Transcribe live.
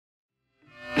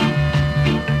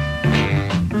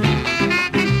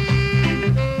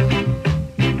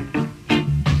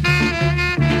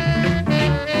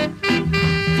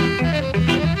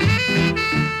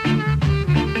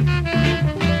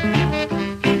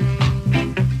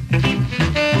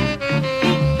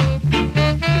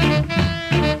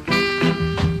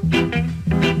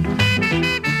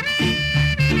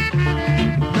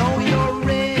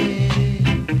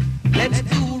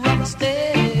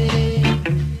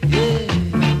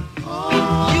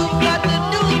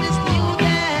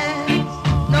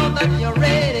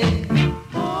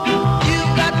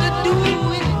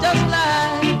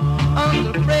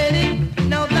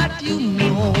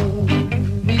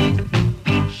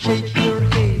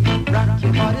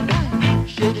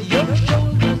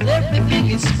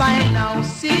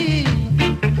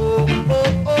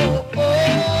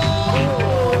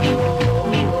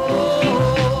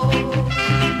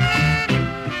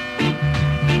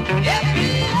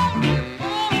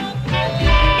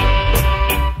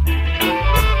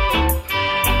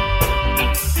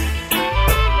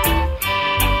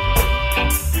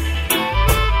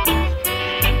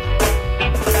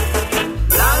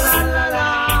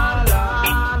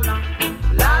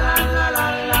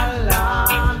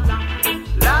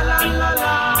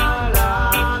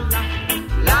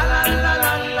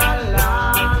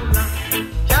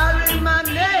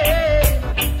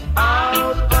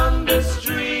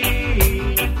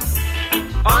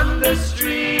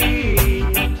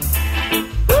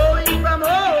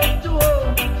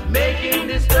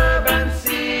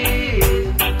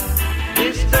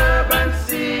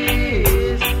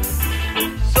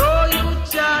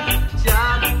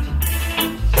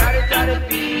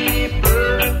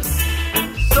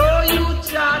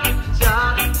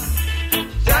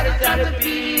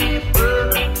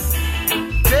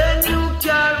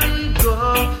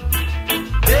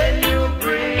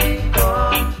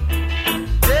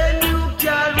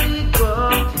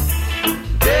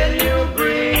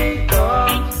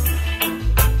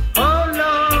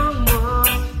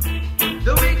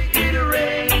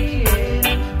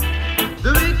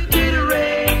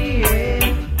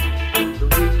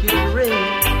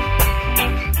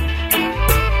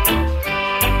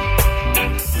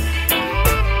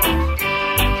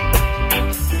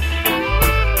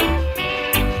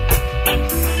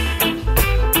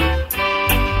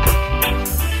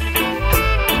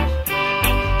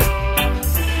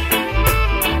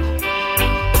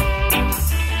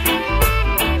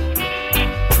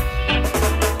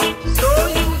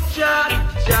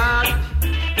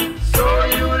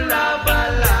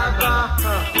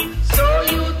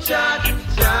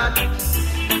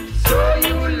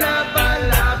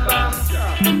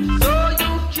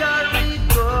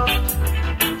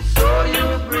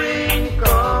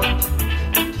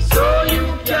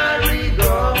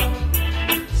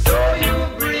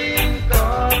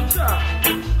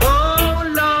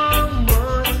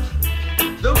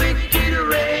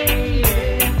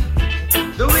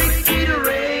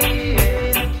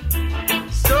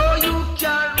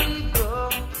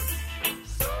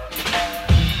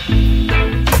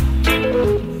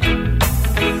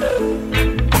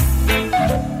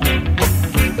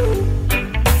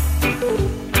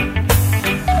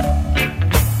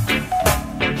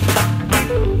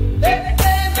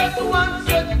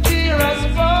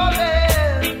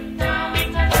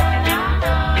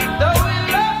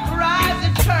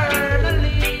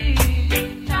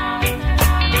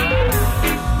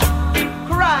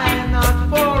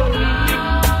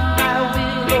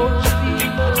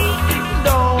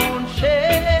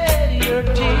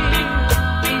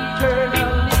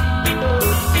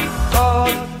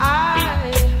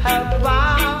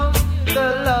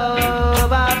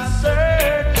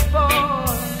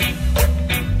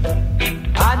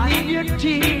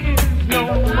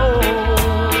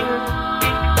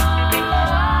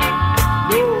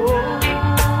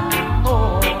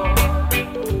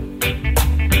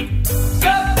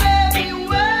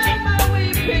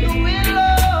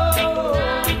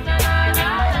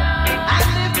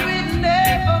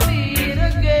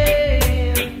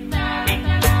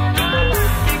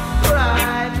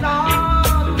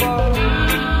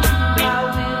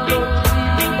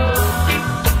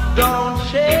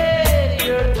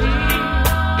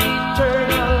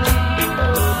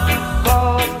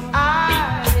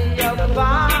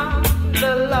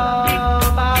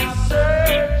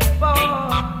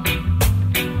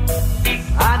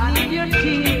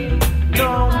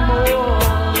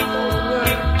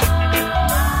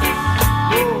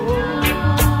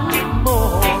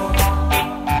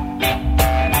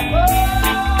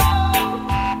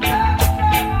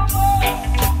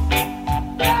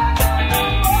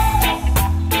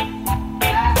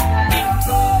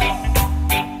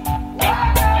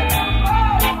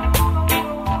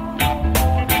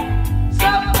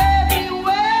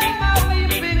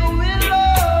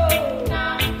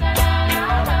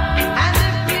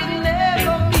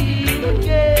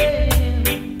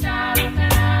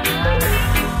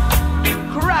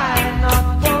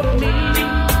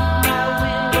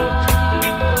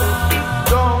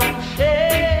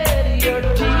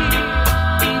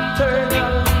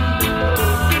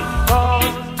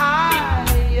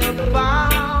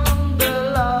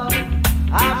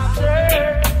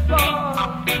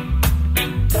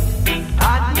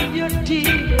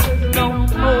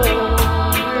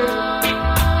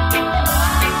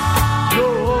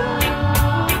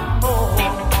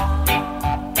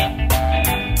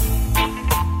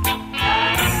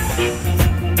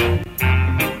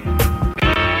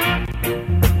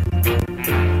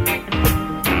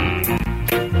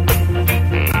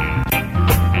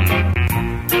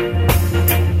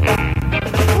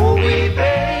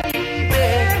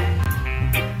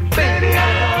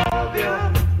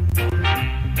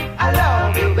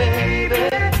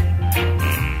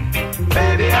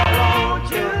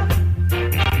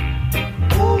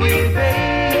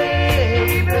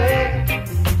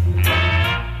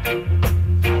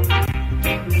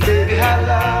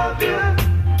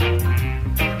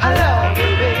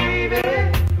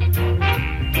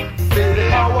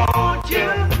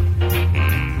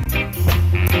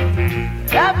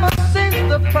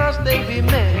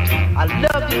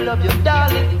love you,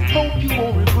 darling. Hope you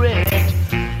won't regret.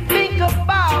 Think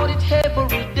about it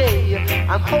every day.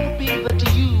 I'm hoping that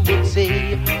you would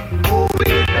say, oh,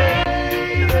 baby,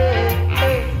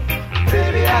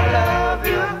 baby, I love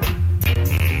you.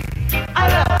 I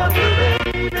love you,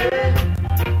 baby.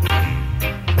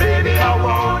 Baby, I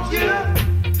want you.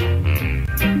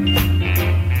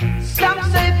 Some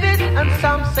say this and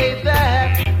some say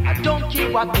that. I don't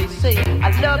care what they say. I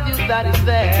love you, that is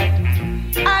that.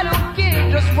 I don't care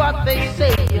just what they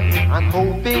say. I'm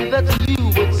hoping that you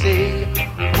would say,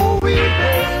 oh,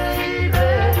 baby,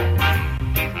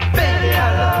 baby, I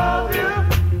love you.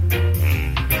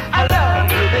 I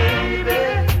love you, baby.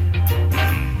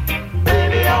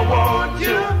 Baby, I want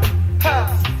you. Huh.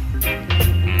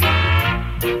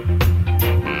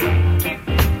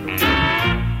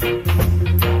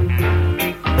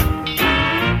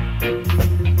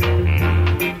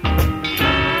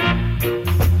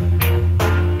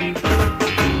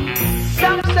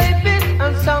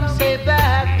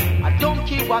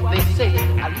 What they say,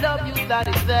 I love you, that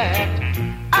is that.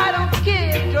 I don't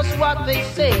care just what they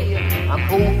say. I'm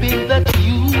hoping that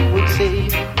you would say,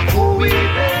 oh,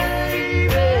 baby,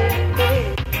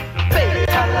 baby,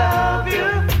 I love you.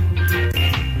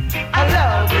 I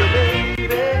love you,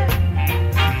 baby.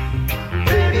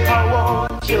 Baby, I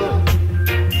want you.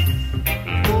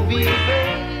 Oh, baby.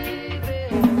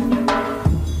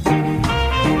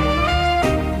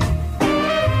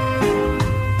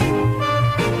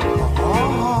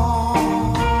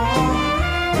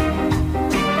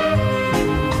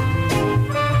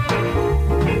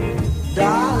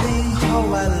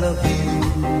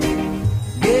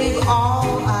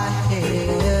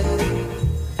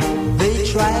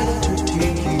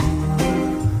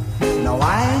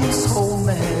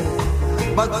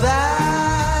 But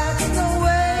that's the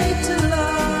way to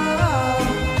love.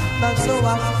 That's how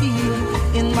I feel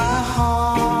in my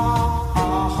heart.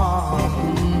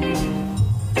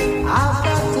 I've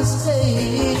got to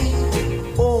say,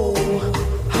 oh,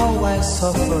 how I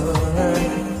suffer.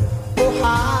 Oh,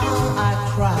 how I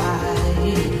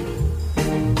cried.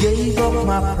 Gave up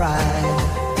my pride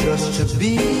just to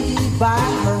be by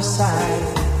her side.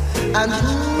 And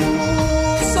who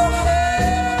so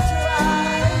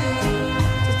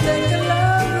take a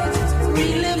love that's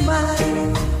really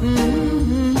mine.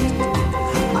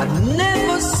 I'd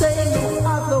never say no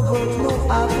other word, no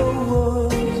other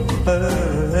word.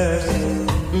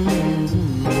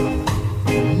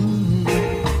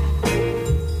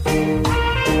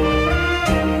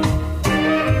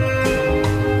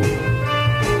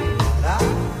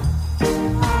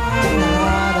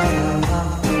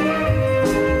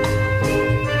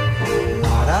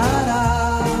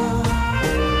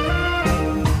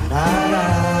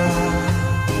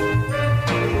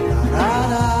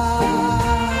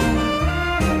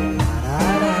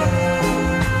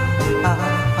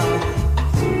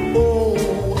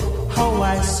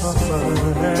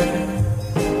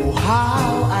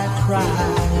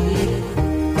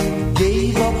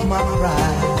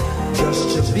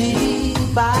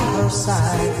 By her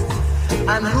side,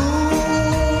 and who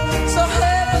so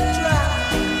let it try,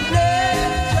 let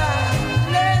it try,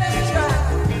 let it try,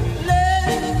 let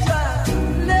it try,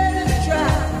 let it try,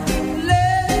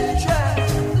 let it try,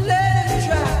 let it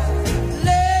try,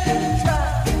 let it try,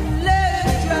 let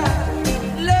it try,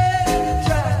 let it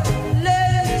try,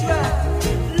 let it try,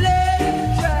 let it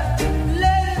try,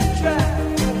 let it try,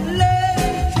 let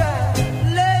it try,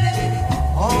 let it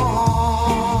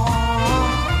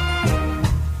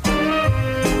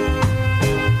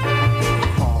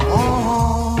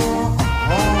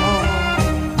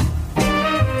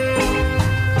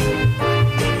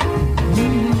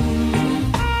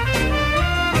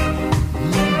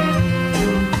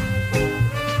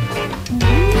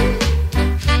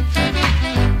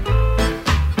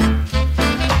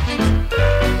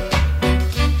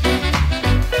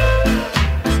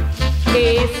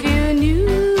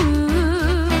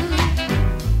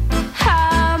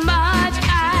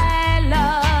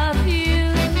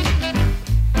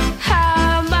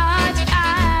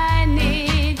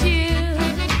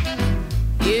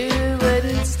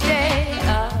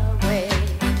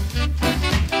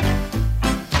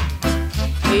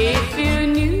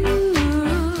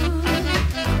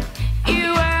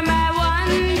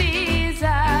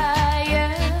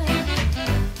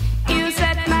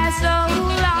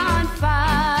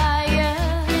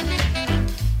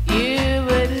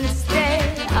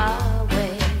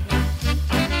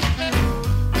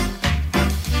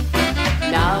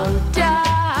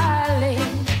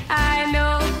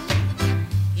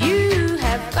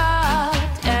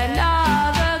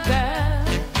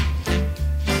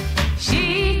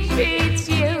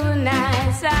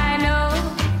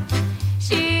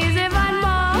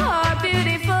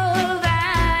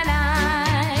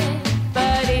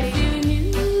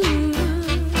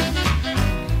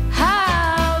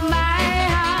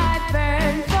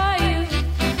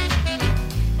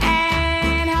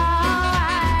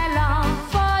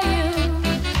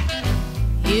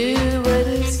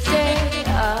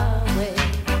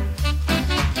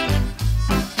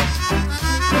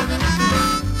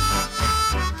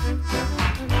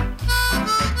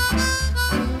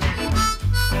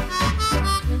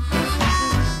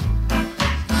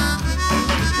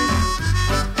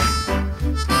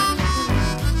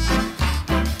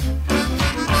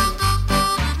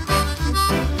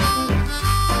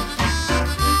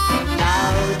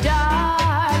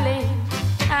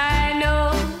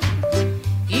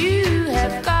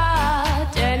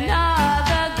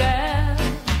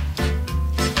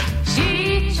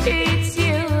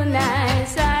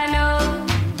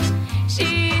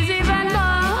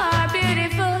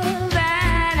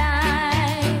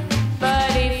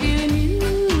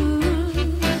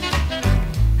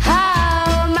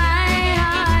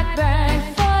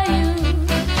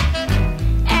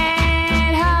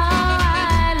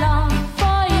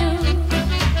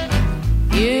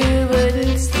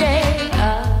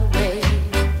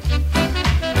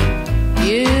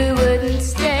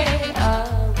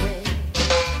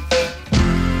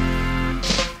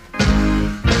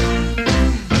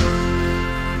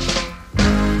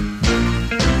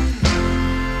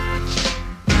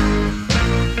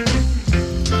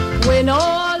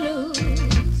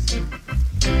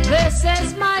This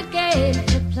is my game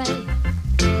to play,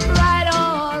 right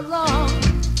or wrong.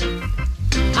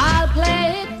 I'll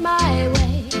play it my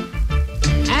way,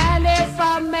 and if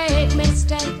I make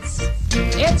mistakes,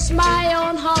 it's my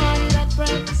own heart that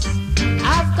breaks.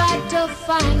 I've got to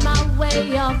find my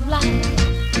way of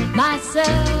life,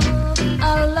 myself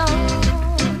alone.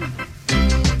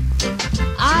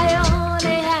 I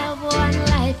only have one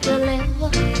life to live.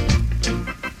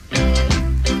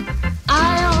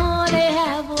 I only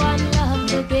have one love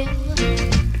to give.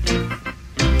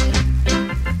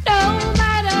 No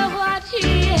matter what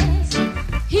he is,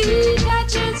 he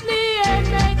touches me and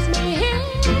makes me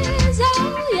his.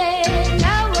 Oh yeah,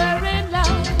 now we're in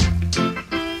love.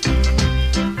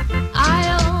 I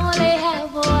only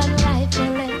have one life to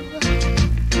live,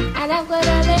 and I'm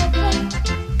gonna live it.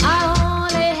 I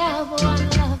only have one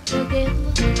love to give,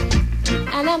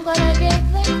 and I'm gonna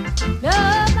give it. No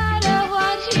matter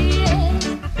what he is,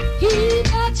 he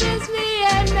touches me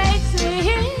and makes me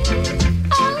his.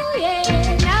 Oh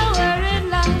yeah, now we're in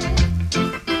love.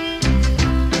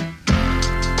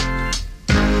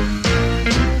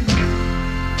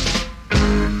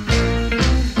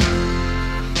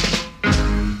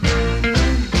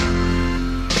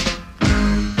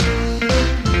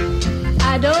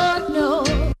 I don't know.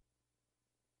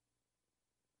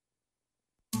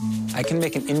 I can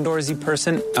make an indoorsy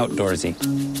person outdoorsy.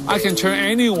 I can turn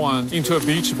anyone into a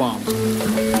beach bum.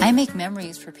 I make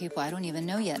memories for people I don't even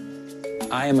know yet.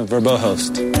 I am a Verbo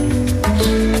host.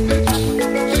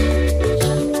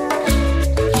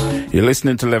 You're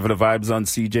listening to Level the Vibes on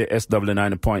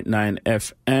CJSW 90.9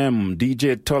 FM.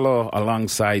 DJ Tolo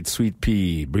alongside Sweet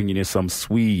Pea, bringing you some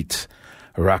sweet,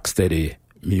 rocksteady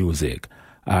music.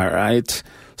 All right.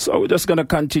 So we're just going to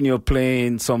continue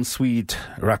playing some sweet,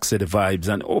 rocksteady vibes,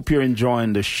 and hope you're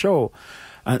enjoying the show.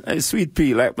 And Sweet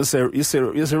Pea, like we say, you say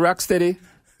rocksteady?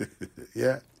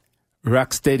 Yeah.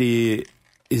 Rocksteady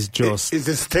is just... It's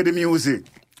a steady music.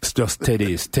 It's just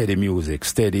steady music,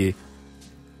 steady...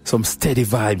 Some steady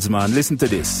vibes, man. Listen to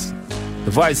this.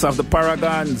 The voice of the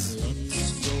Paragons.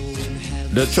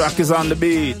 The track is On the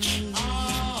Beach.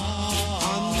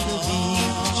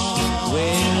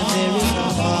 Where there is a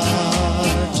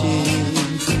party,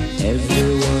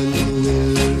 everyone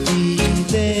will be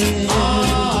there.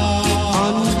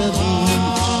 On the beach,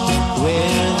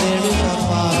 where there is a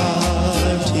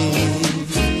party,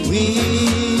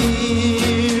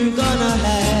 we're gonna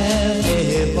have a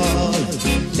ball,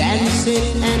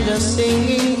 dancing and a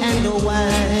singing and a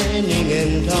whining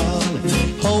and all,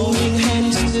 holding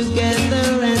hands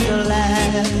together and a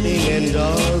laughing and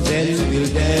all. Then we'll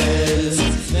dance,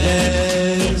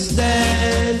 dance,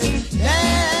 dance,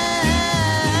 dance.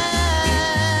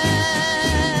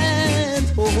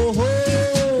 Oh, oh,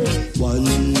 oh.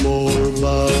 One more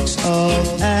box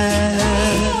of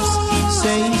ass,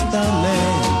 says the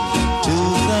man to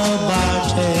the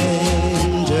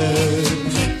bartender.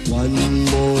 One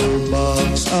more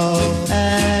box of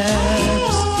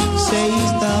ass,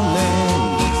 says the man,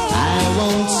 I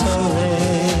won't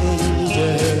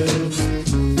surrender.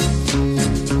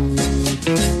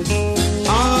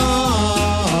 Ah,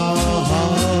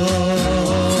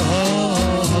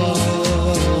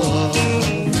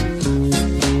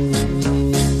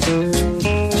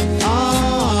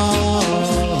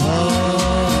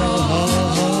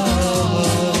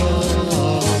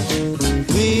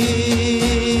 we're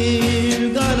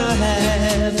gonna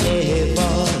have a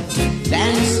ball,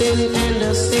 dancing and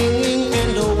a singing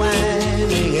and a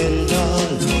whining and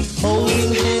all,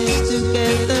 holding hands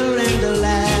together and a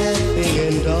laughing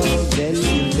and all. Then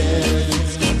we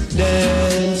dance,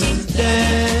 dance,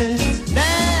 dance, dance.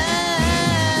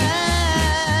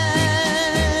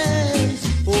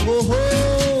 Oh, oh, oh.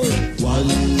 One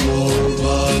more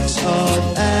box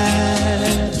of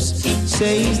abs,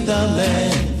 says the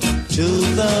man to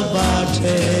the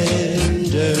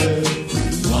bartender.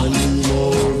 One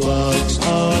more box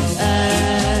of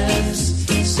abs,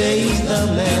 says the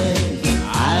man,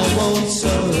 I won't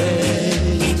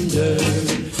surrender.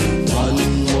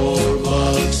 One more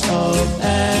box of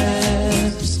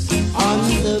abs, on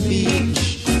the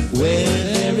beach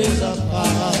where there is a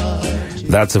party.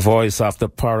 That's the voice of the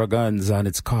Paragons, and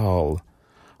it's called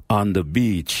On the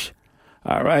Beach.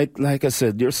 All right, like I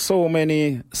said, there's so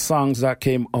many songs that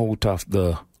came out of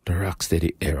the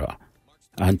rocksteady era.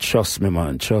 And trust me,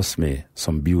 man, trust me,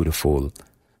 some beautiful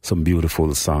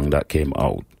song that came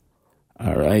out.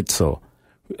 All right, so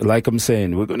like I'm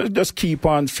saying, we're going to just keep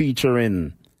on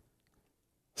featuring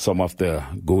some of the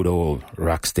good old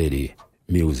rocksteady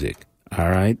music. All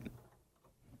right?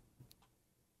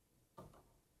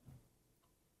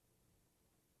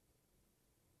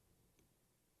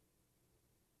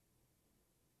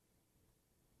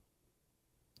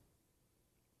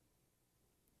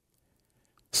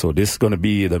 So this is going to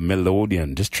be the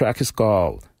Melodian. This track is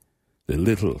called The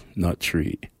Little Nut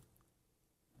Tree.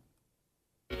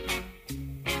 I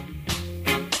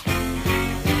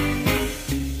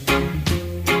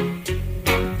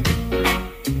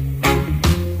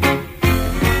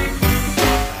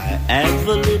have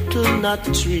a little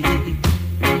nut tree,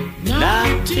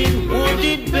 nothing would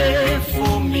it bear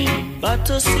for me but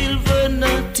a silver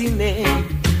nut in it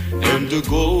and a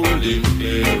golden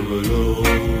pear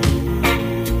alone.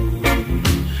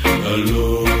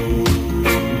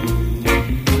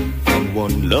 And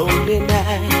one lonely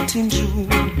night in June,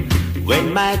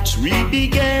 when my tree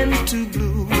began to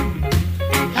bloom,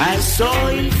 I saw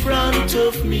in front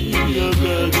of me a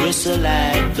girl dressed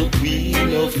like the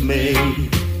Queen of May.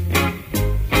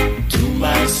 To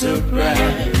my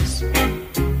surprise,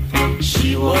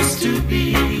 she was to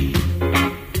be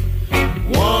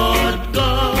what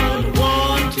God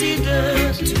wanted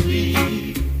her to be.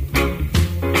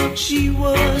 She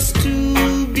was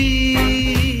to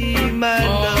be my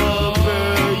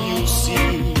lover, you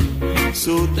see.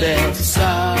 So that's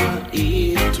how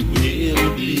it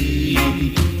will be.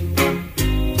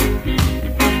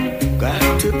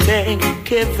 Got to thank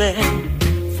Kevin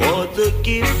for the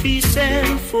gift he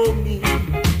sent for me.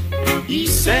 He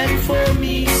sent for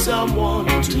me someone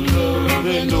to love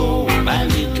and oh, my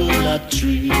little nut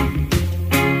tree.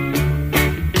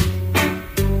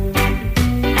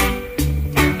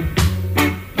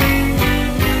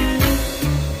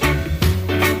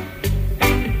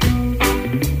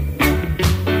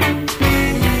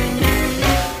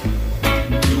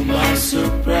 To my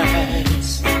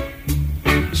surprise,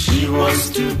 she was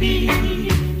to be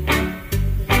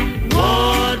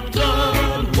what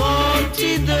God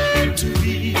wanted her to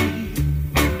be.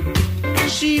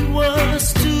 She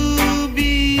was to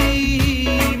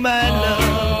be my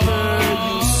lover,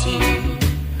 you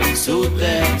see. So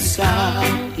that's how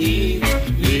it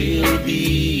will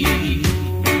be.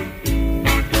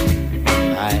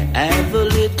 I have a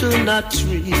little nut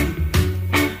tree,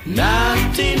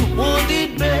 nothing would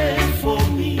it bear for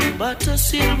me but a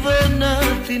silver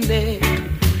nut in it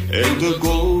and a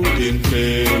golden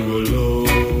pear alone.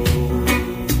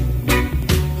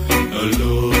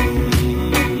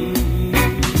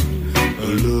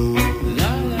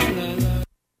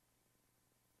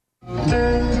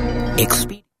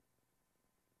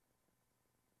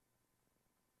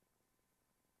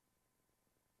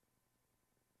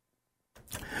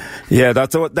 Yeah,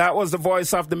 that was the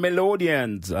voice of the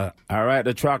Melodians. All right,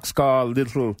 the track's called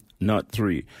Little Nut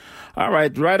Tree. All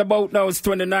right about now it's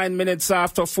 29 minutes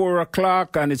after 4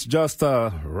 o'clock, and it's just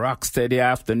a rock steady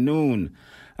afternoon.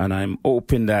 And I'm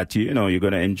hoping that, you're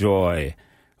going to enjoy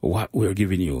what we're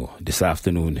giving you this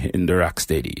afternoon in the rock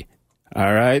steady.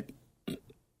 All right?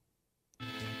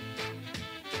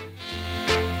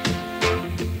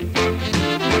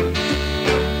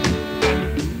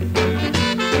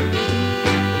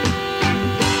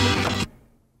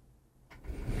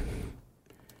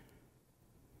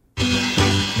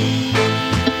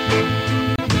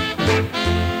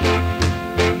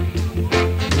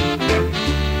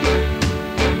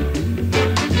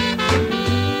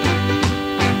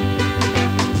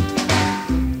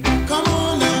 Come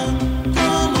on now,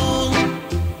 come on.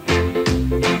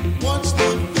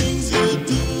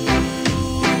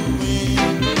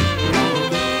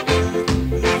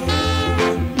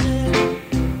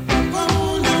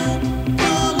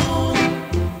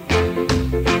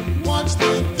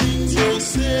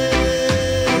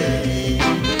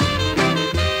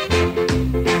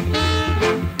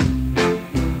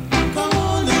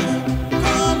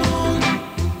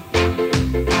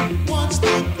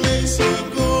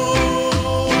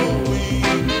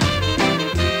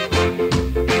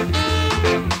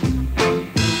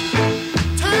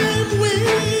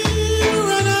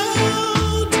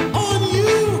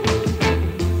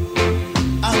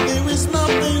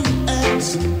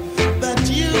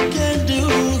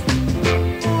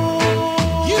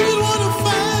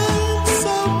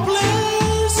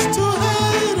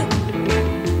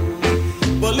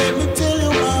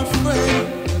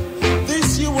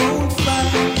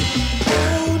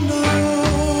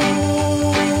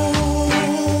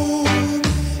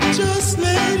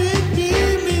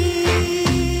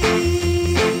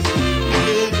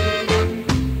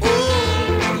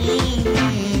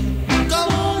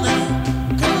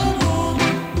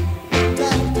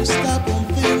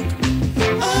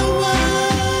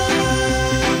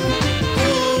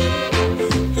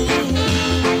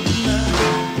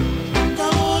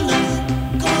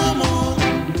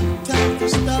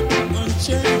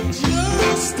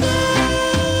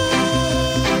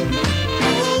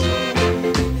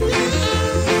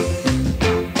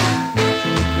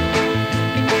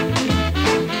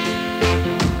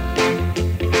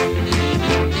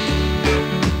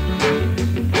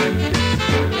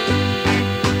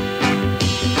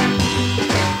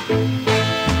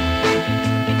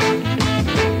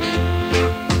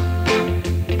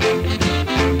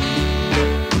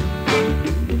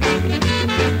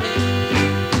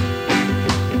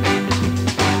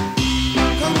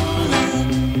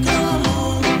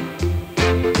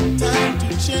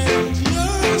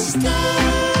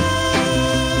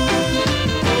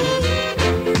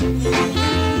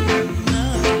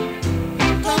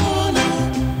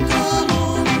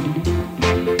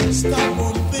 stop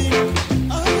and think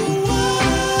a while.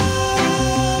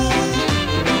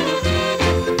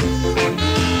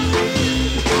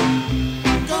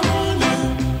 Come on now,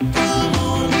 come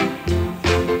on.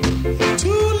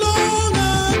 Too long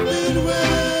I've been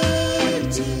waiting.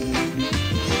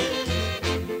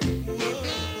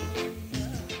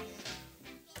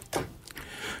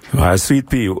 Sweet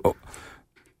Pea,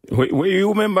 what you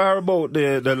remember about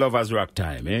the Lovers Rock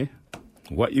time, eh?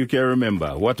 What you can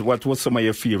remember? What was some of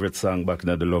your favorite song back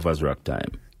in the Lovers Rock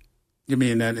time? You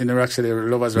mean in the Rocksteady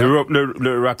Lovers Rock?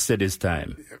 The Rocksteady's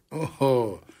time.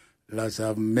 Oh, lots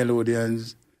of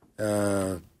melodians,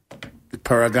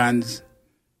 paragons.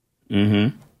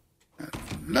 Mm-hmm.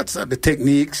 Lots of the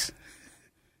techniques.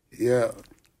 Yeah,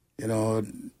 you know,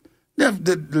 they have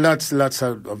lots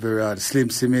of very Slim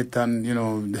Simit and, you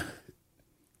know,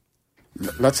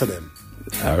 lots of them.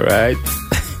 All right.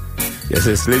 Yes,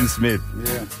 it's Slim Smith.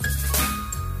 Yeah.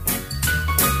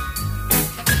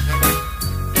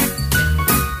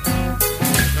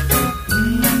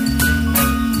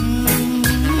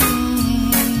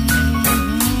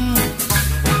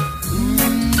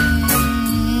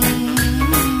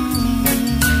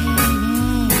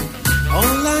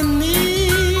 All I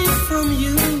need from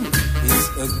you is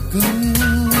a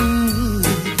good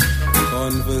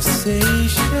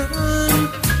conversation,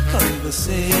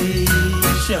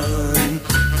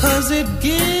 'cause it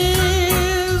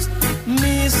gives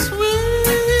me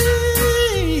sweet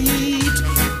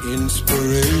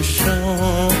inspiration,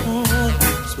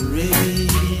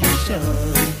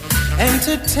 and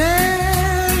to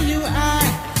tell you I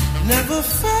never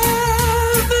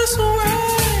felt this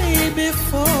way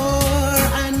before.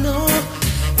 I know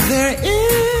there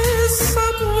is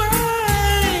some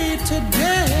way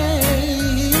today.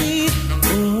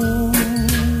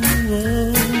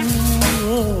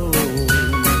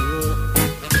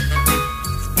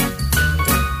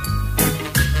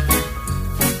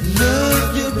 Love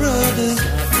your brother's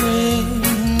friend,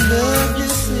 love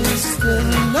your sister,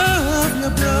 love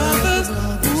your brothers,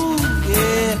 ooh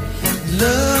yeah,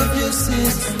 love your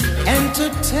sister, and to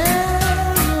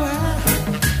tell you I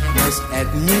must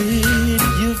admit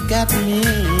you've got me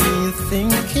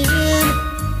thinking,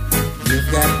 you've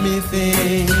got me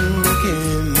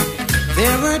thinking.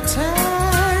 There were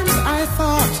times I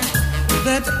thought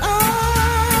that I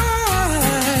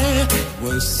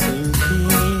was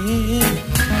sinking,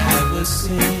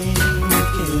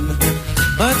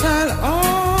 but I'll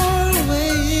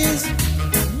always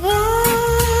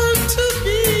want to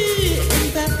be in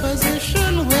that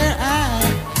position where I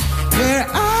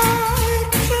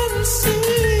can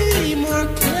see more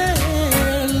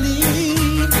clearly,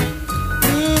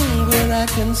 where I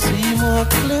can see more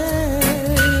clearly.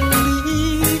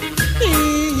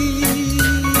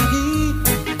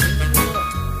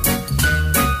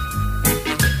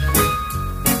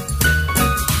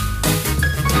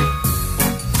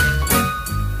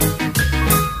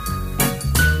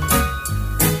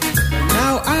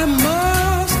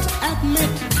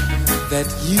 That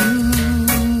you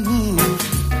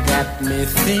got me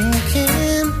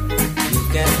thinking, you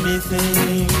got me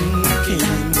thinking.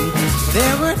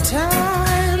 There were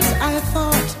times I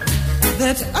thought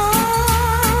that I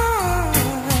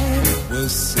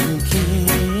was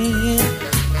sinking,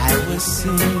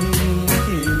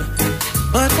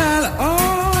 but I'll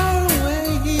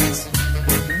always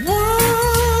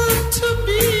want to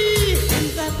be in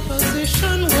that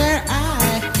position where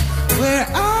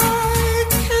I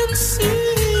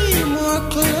see more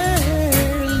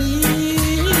clearly.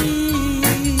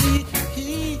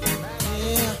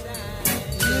 Yeah,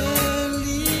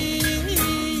 clearly.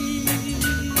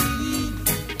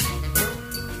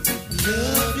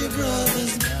 Love your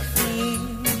brothers,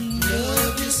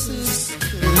 love your sisters,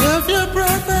 love your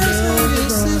brothers and your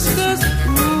sisters.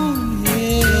 Ooh,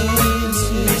 yes,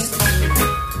 yes.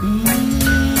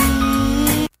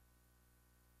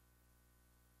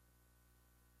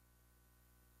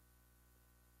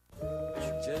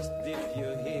 Just dip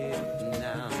your head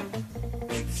now.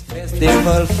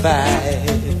 Festival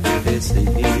 5 this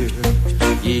year.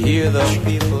 You hear the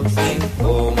people sing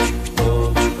boom,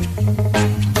 boom,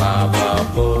 ba ba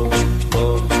boom,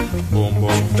 boom, boom,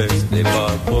 boom.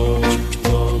 Festival boom,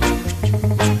 boom,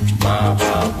 ba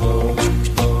ba boom,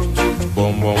 boom,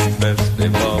 boom, boom.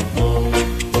 Festival boom,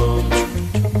 boom,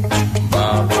 ba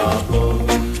ba boom,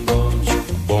 boom,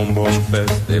 boom, boom.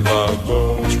 Festival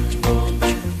boom.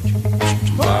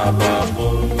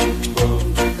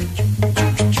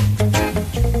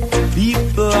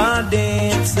 People are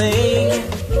dancing,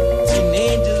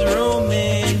 teenagers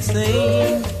roaming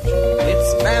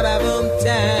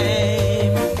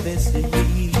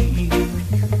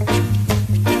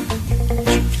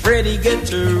ready,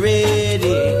 get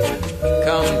ready.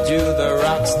 Come to the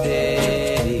rock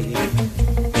steady.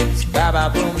 It's Baba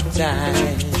Boom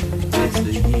time. It's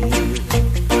the year.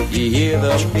 You hear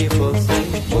the people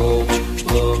sing boom,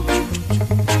 boom,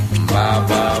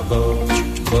 Baba boom,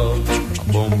 boom,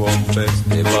 boom, boom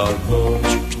festival, boom,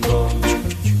 boom,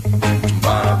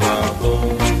 Baba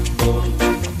boom, boom,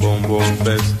 boom, boom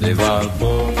festival,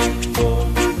 boom,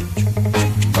 boom,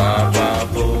 Baba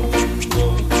boom,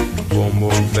 boom, boom,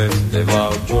 boom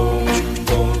festival, boom,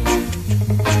 boom,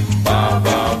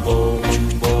 Baba boom,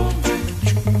 boom.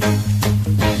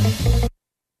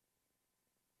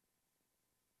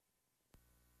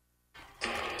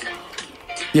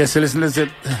 Yes, so listen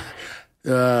to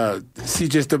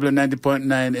CJSW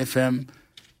 90.9 FM.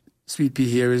 Sweet Pea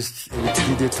here is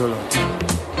DJ Tolo.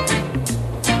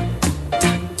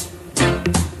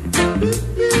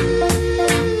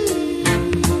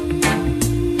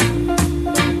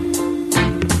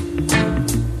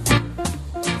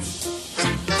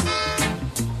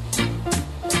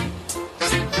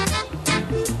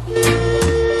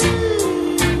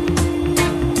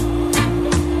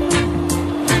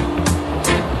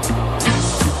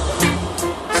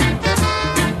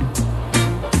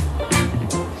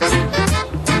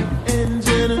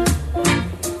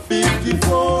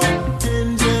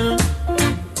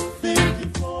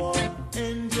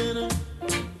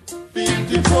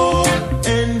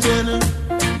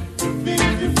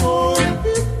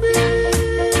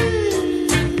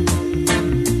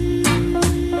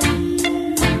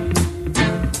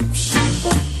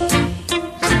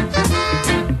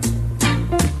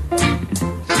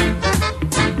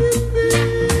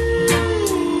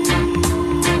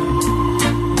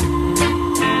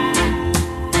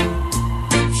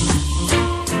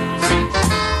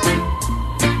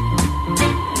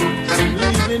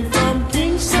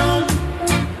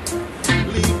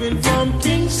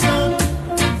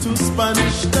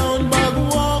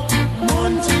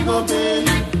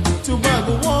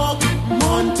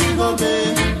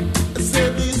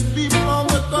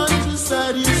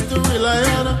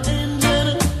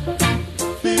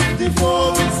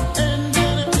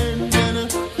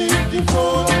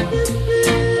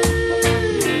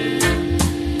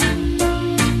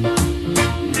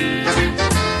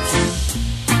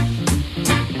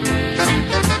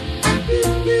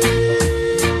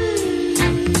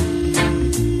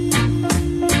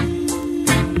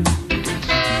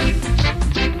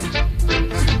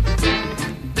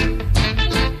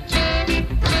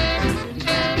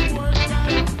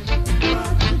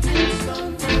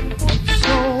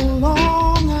 So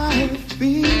long I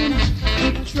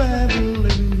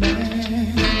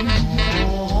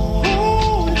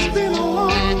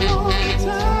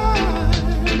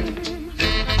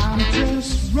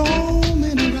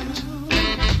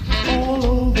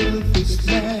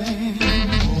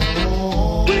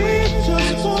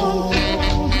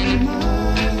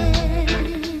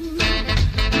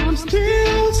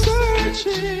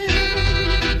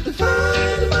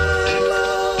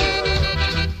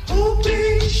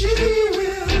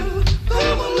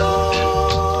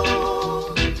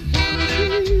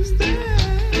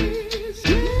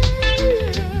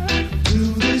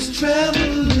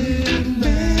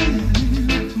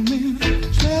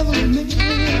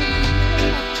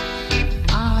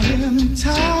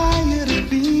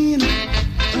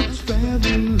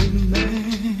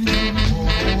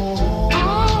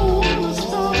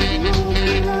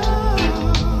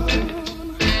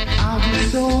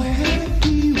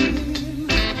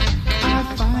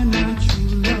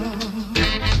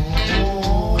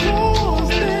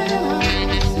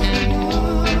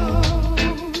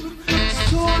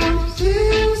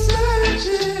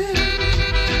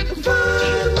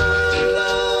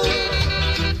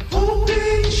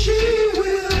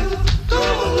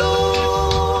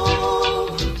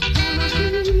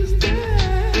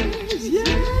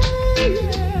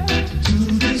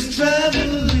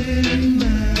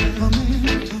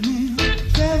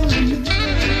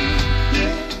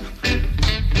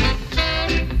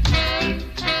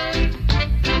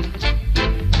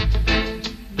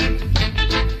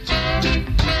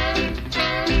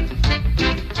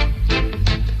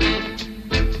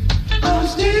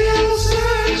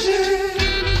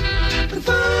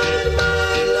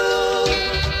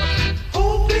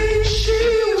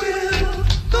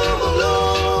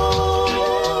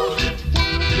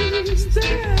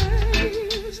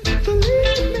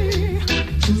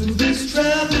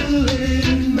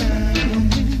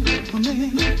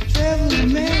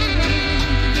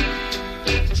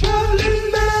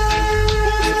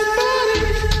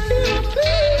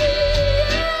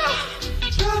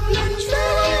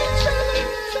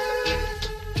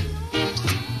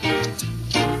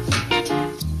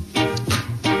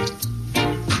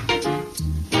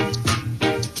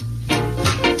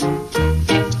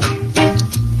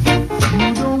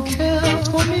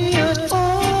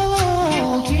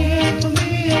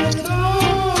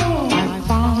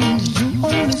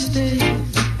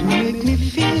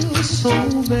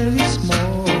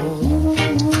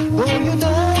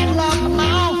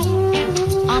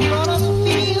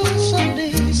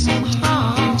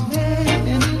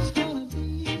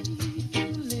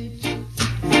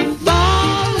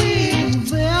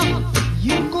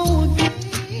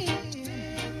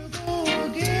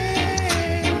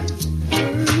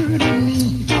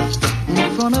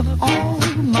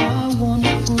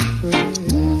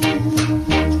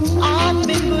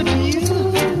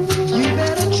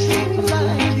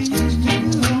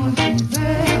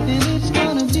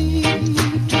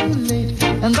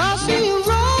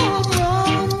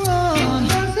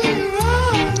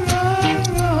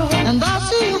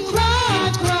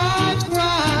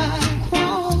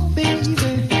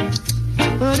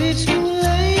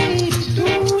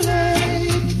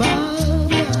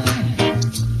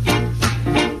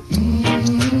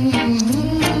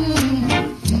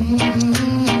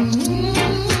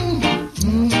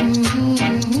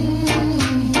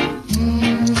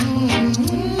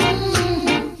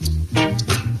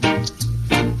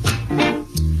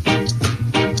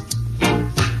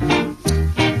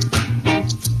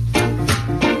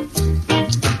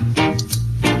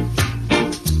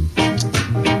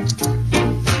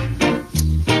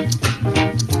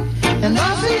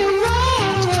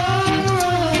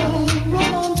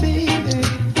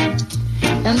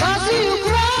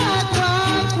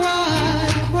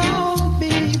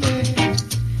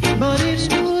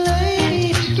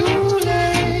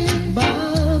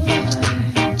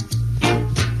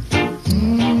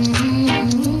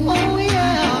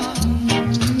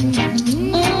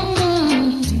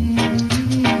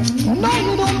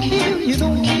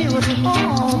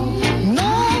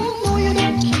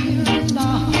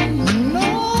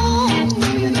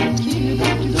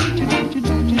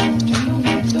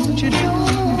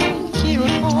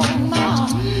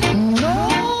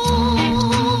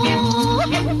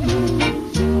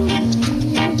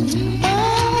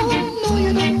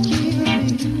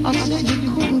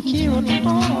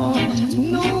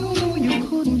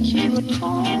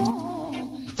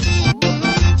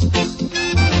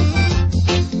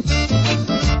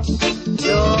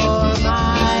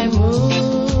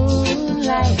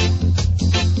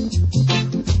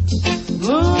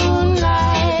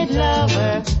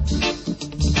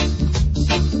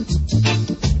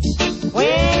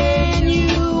When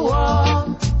you walk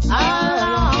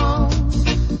along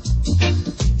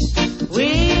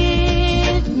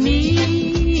with me,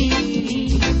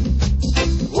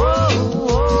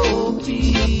 whoa,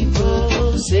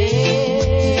 people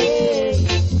say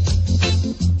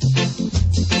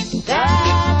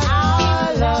that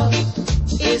our love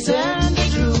isn't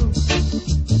true,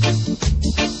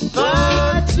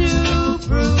 but to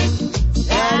prove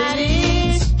that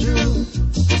it's true,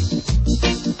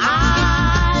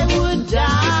 I would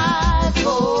die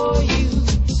for you,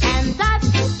 and that's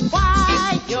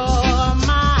why you're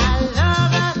my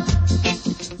lover.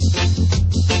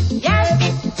 Yes,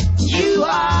 you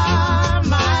are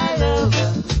my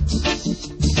lover.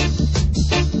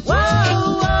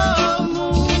 Whoa, whoa,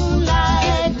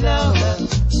 moonlight lover.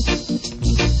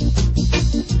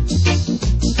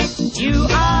 You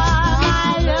are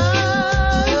my lover.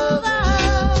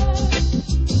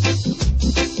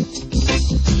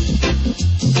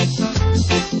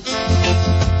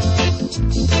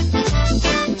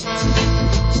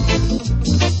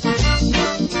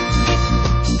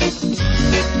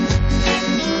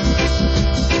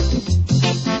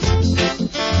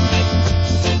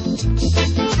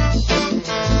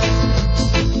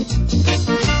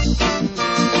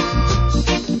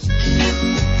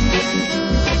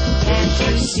 Can't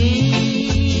you see?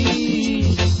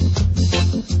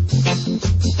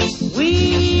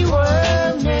 We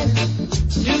were meant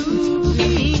to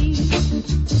be.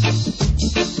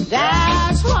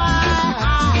 That's why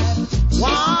I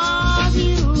want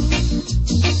you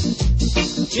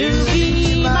to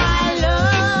be my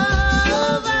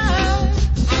lover,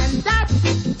 and that's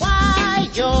why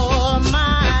you're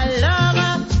my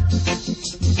lover.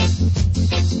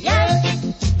 Yes,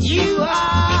 you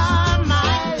are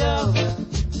my lover.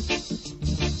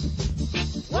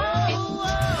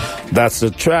 That's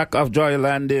the track of Joy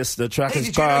Landis. The track is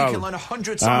called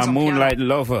Moonlight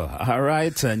Lover. All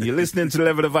right. And you're listening to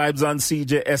Level the Vibes on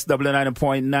CJSW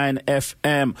 90.9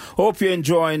 FM. Hope you're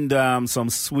enjoying some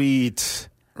sweet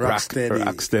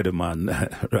Rocksteady, man.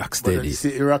 Rocksteady.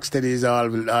 Rocksteady is all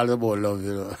about love,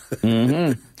 you know.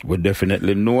 Mm-hmm. We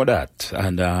definitely know that.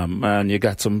 And, man, you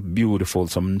got some beautiful,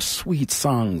 some sweet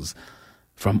songs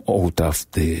from out of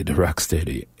the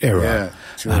Rocksteady era. Yeah,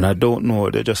 true. And I don't know,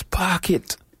 they just park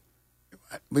it.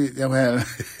 Well,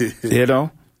 you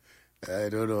know? I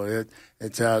don't know.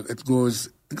 It goes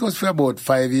for about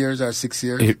 5 years or 6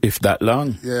 years. If that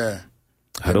long. Yeah.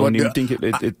 I don't even think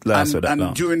it lasted that long.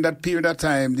 And during that period of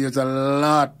time, there's a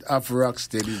lot of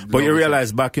Rocksteady. But you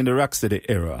realize back in the Rocksteady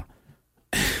era,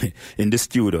 in the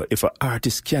studio, if an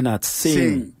artist cannot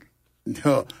sing.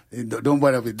 No, don't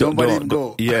bother with it. Don't bother him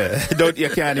go. Yeah, you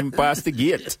can't even pass the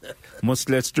gate. Much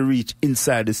less to reach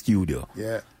inside the studio.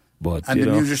 Yeah. But, and the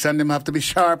musician, them have to be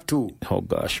sharp too. Oh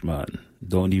gosh, man.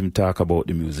 Don't even talk about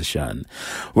the musician.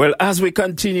 Well, as we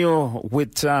continue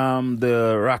with the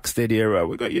Rocksteady era,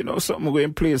 we're going to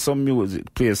play some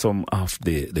music, play some of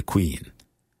the Queen.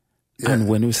 Yeah. And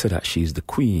when we say that she's the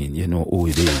Queen, you know who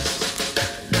it is.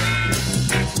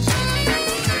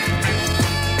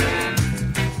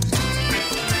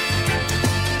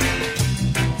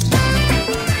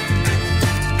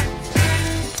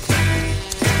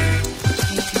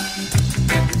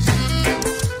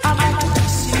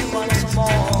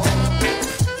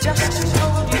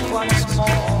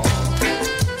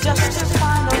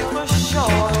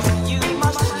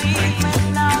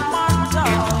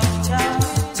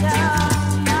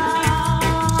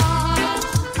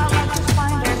 I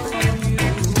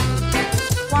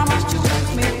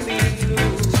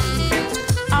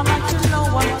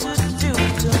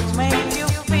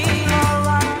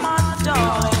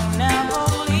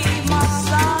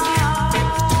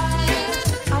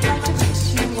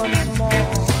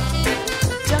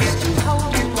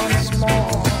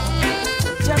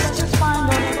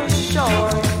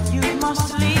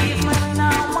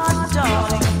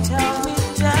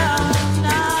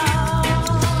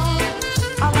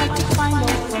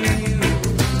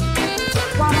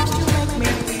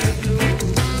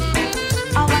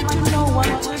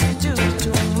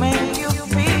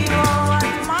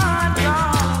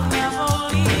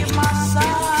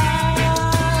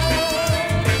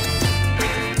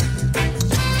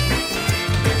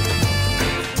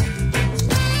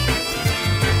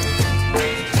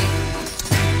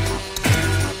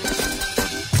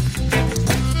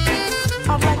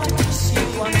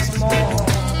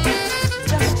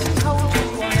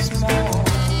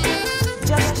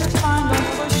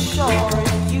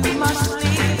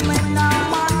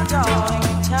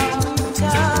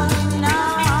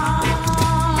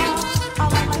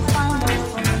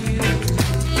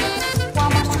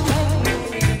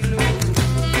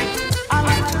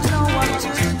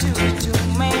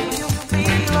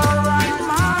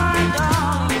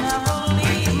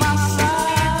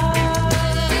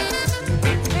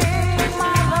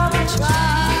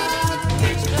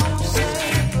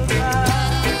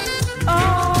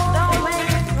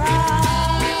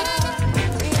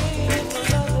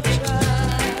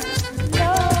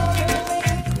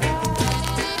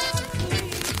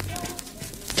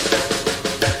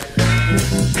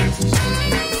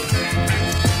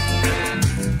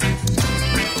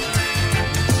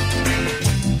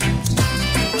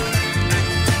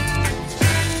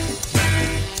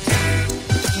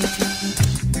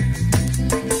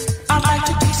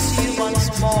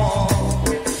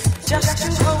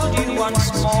just to hold you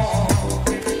once more,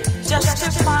 just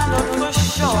to find out for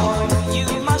sure.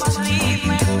 You must leave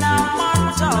me now,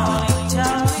 my darling.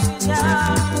 Tell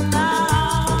me now.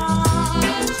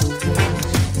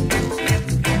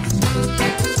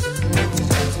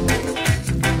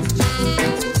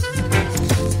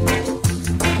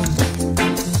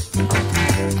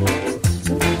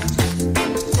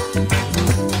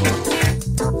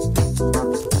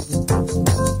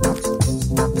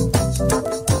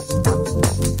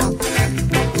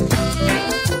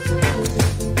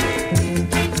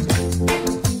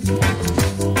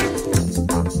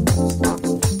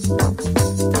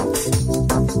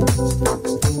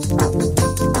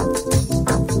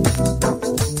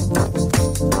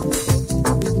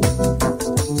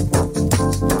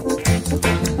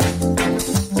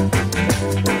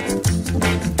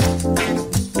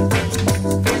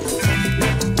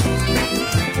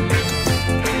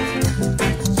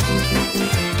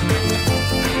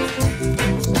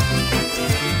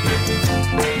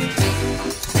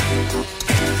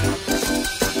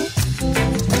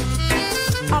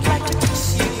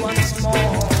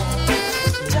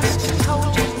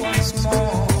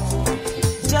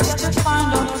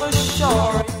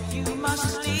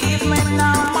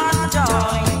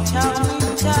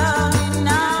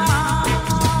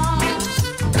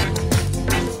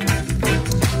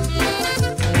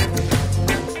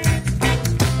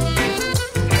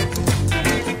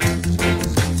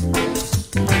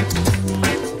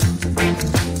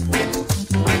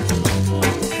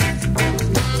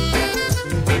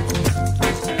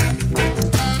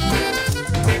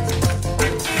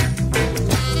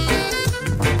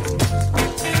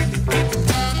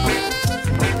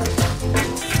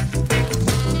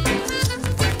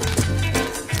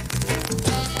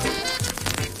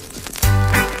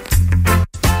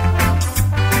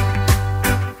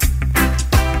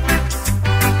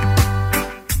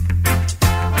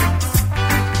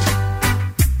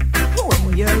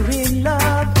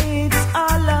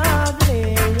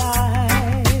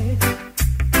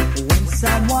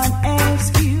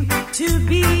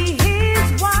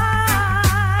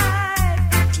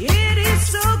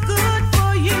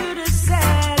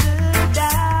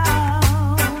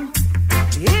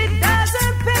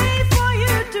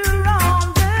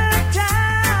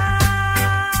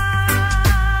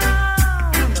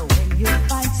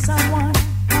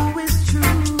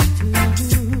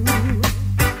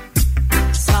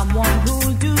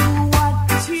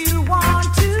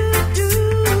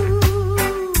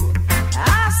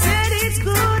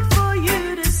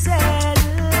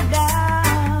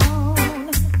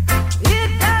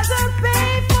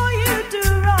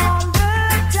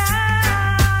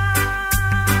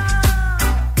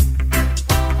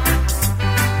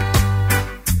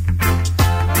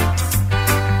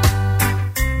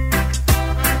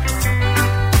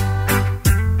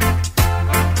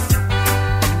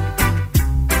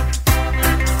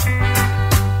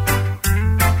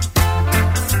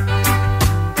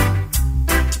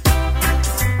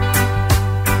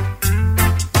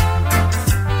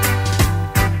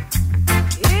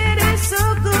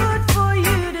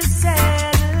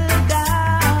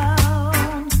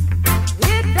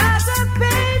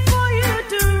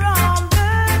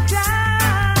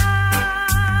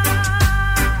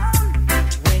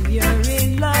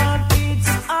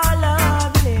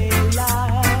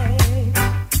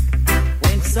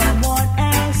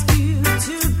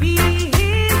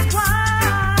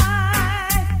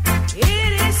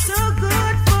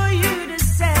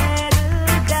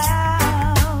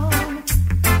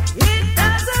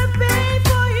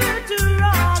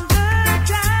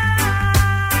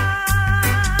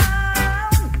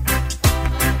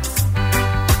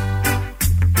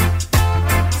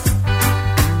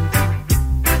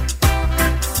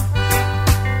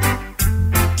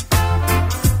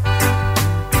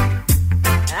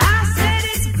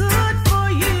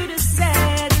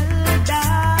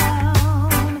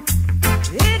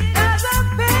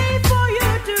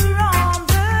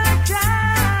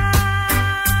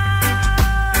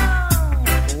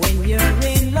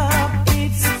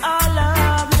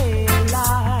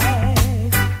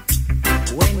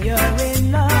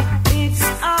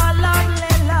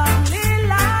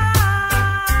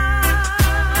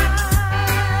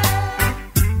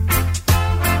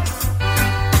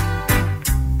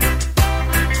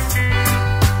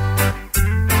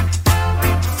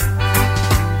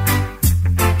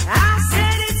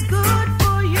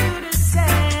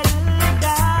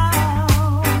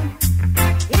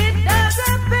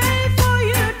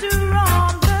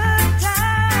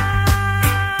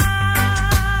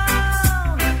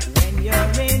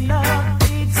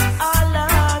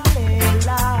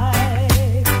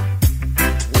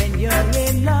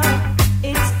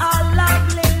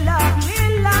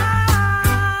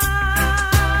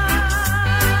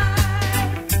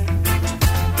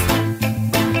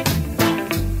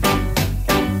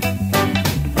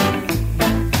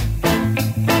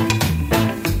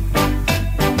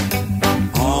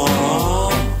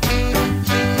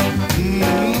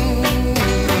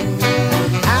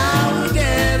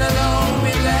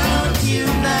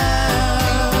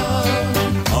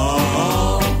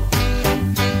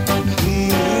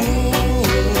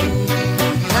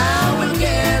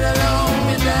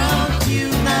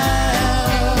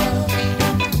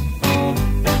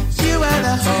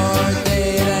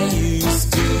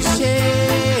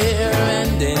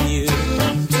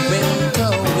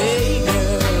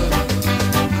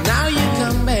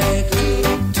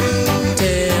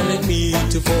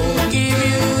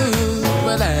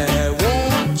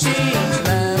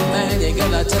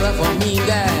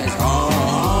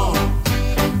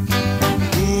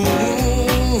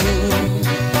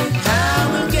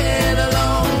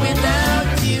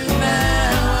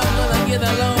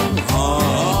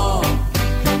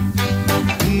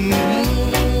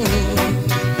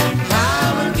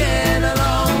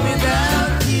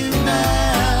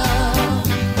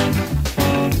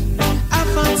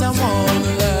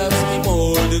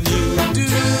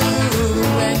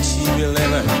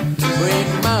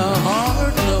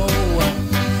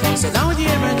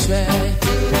 try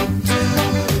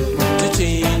to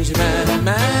change my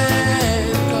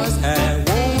mind, 'cause I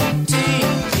won't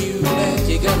take you back.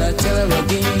 You gotta tell her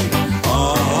again.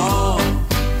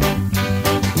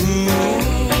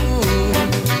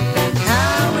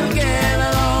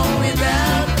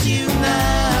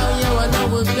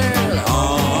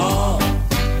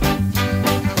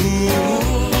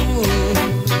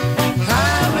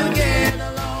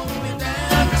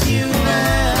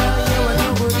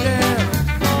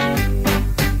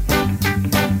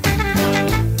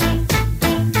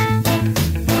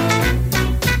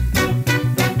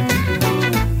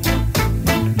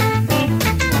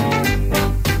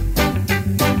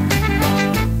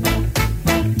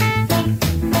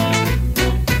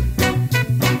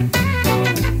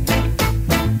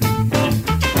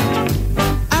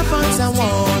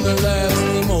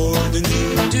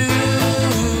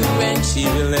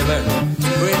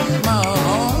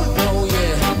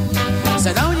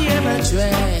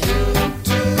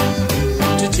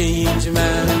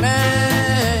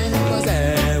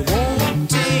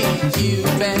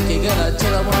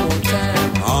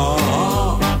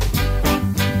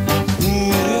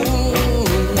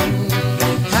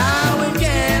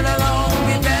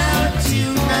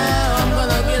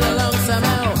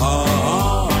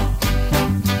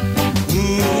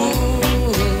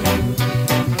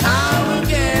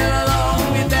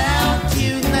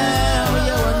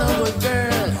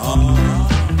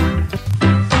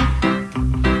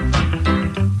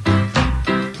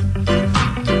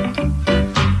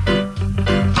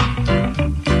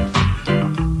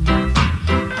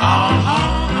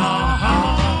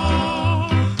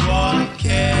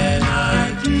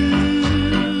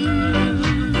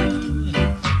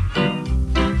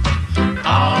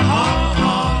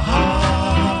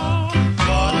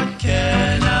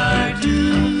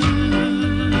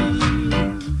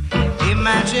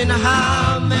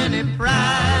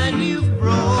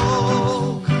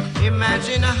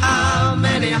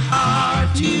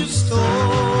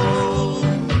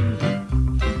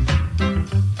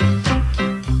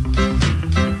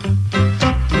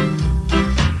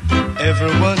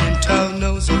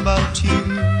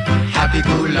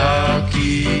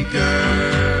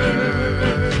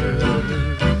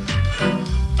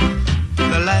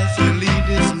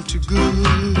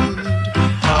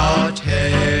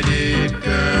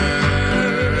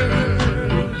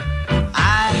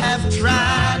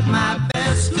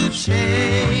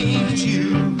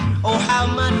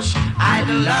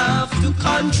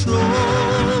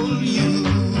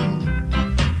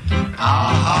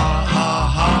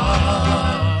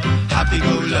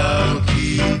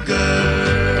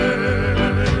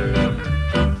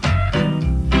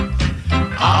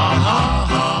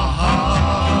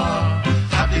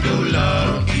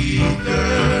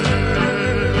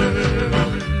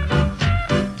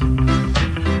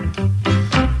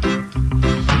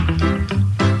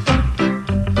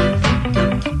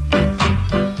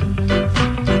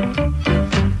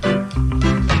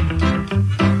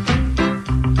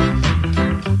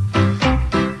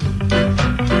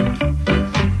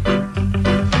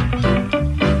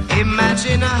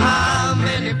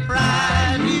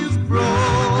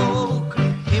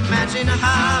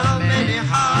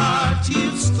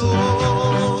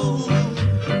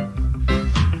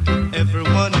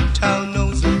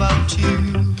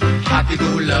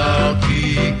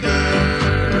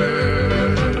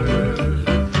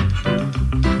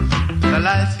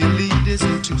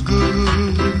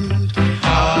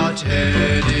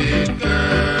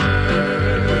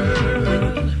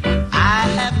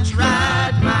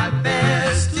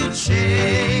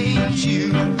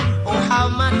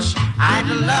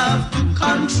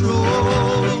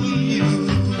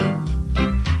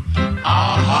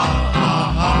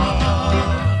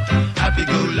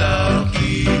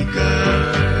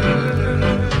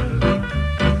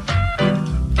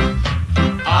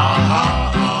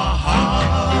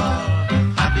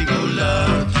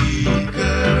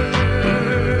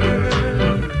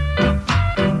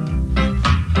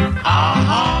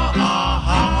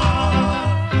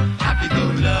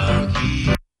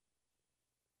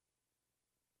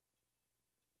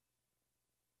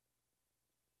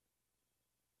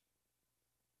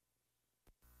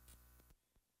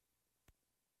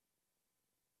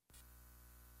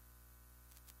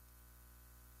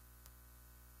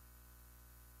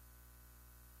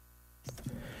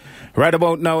 Right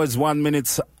about now is 1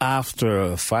 minute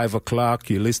after 5 o'clock.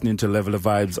 You're listening to Level of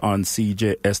Vibes on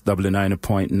CJSW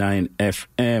 90.9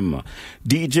 FM.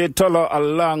 DJ Tolo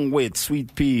along with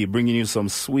Sweet P bringing you some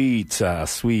sweet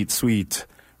reggae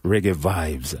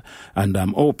vibes. And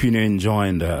I'm hoping you're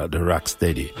enjoying the rock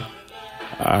steady.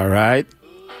 All right.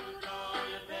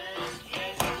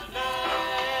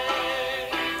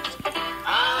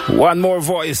 One more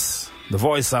voice, the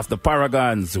voice of the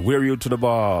Paragons, Wear You to the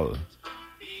Ball.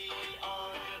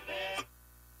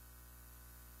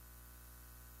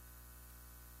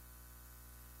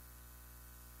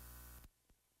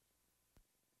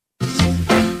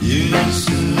 You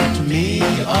suit me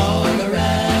all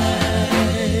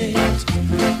right,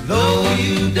 though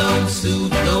you don't suit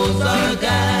those other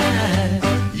guys.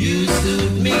 You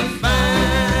suit me fine.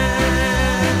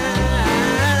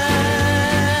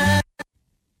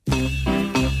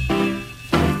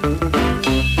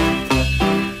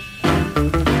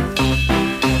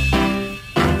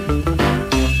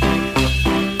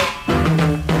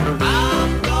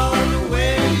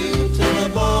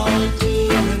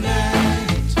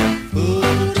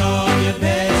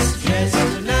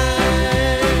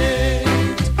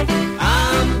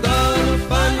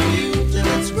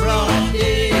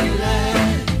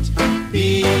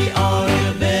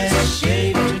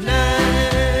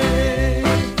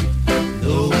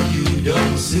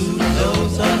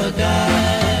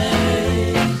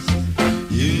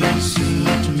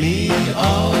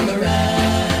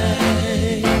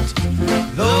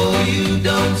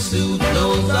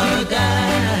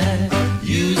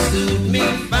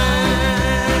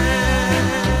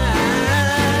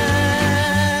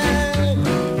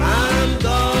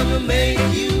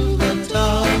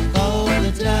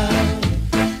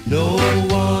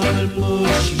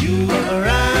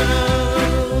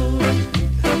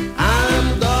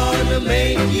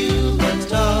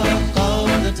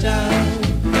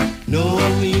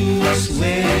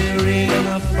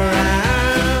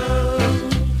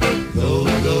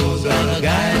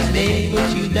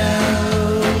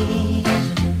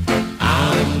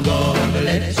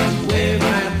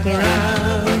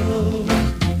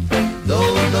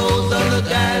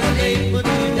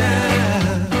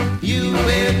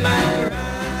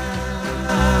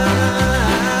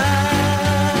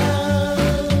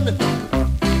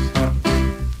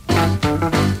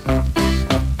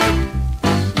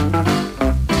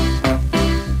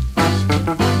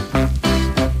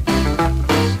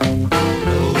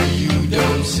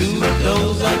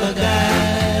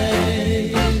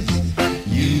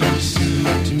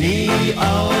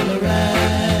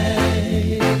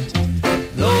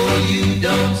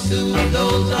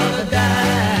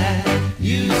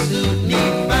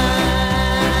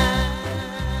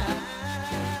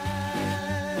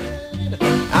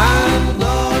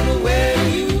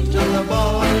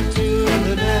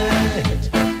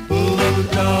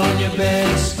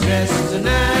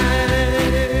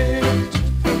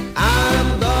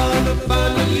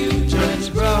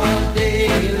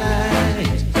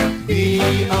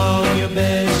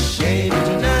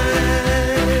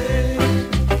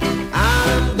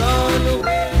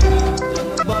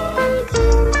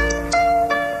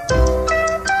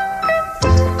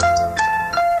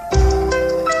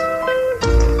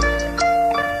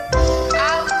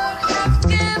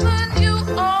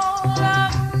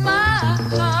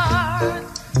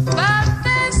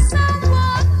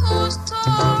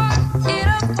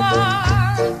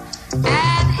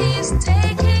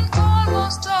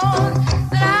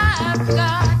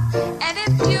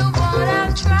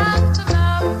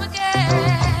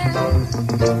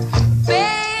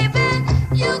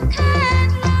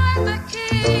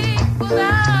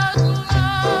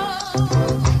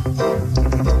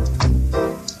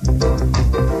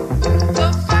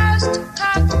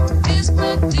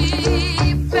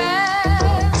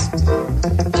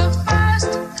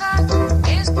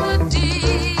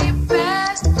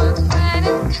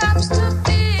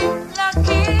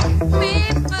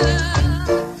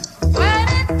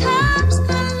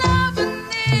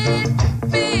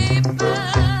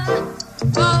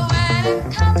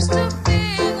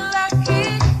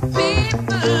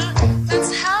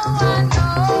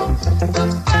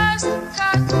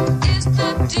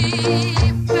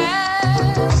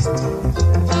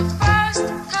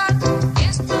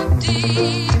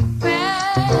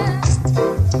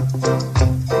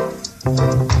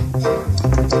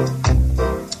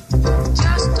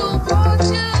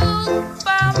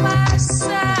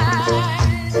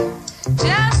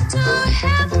 Just to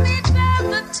help me dry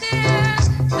the tears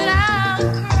that I'll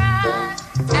cry.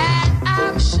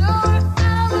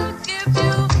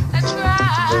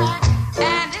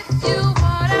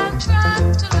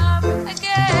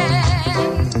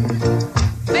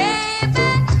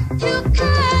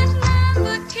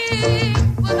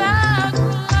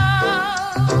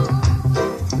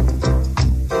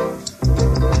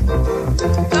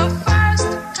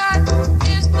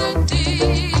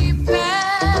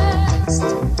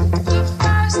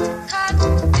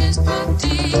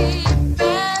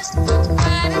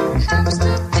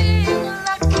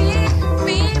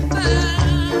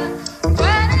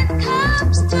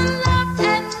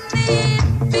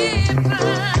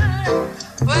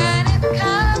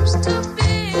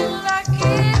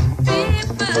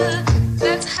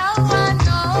 That's how I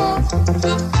know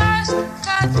the first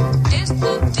cut is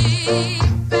the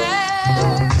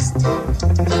deepest.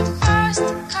 The first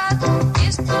cut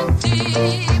is the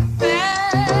deepest.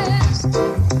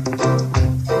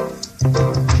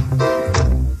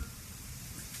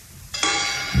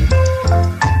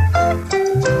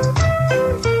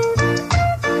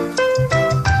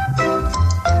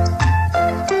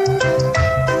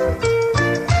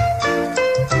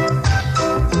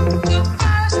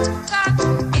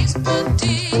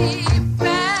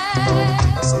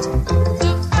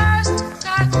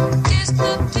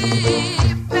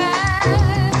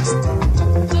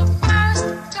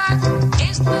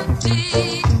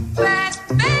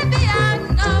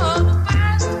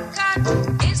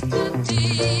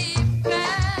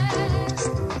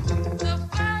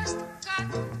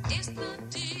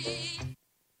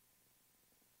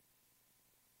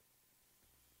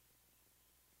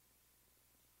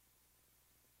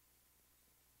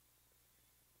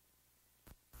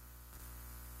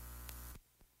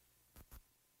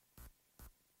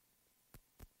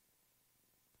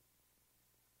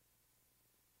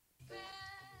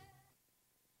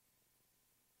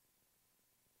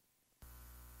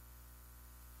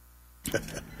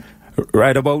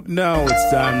 Right about now,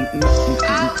 it's time.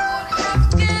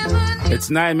 It's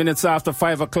 9 minutes after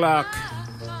 5 o'clock.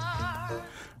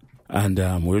 And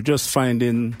we're just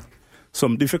finding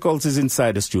some difficulties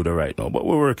inside the studio right now, but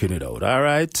we're working it out, all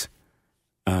right?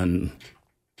 And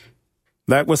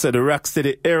like we said, the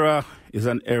Rocksteady era is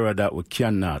an era that we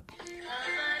cannot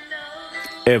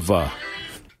ever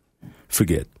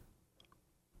forget.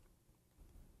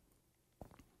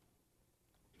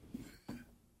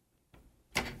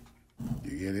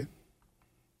 You get it?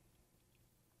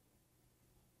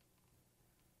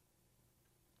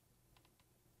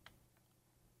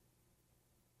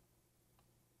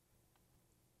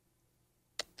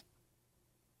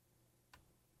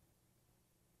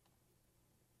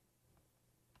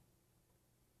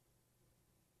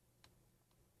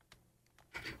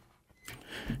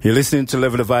 You're listening to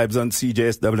Level the Vibes on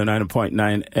CJS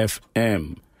 99.9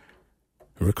 FM.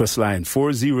 Request line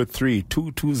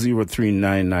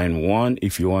 403-220-3991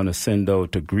 if you want to send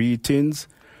out a greetings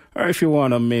or if you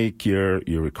want to make your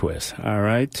request. All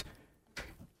right?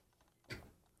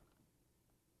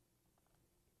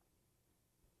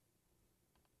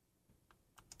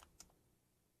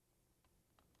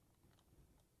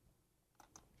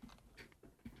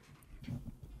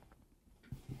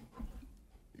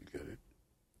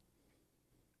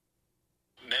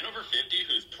 Men over 50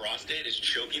 whose prostate is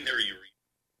choking their urine.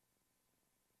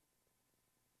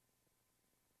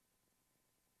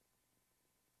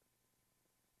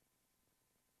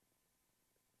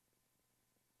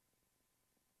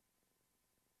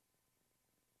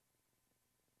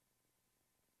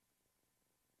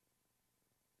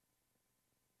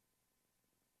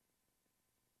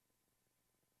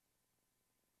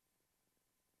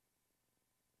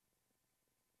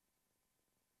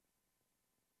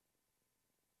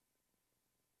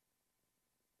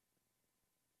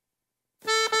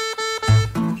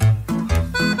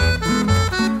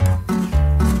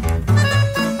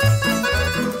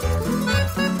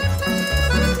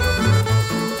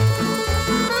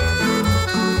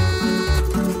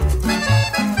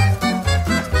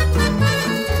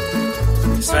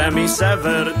 Sve mi se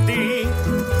vrti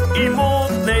I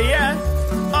mutne je,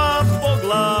 a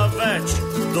poglav već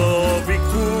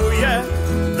dovikuje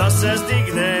da se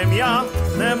zdignem ja,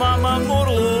 nemam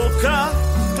murluka,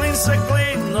 klin se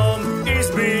klinom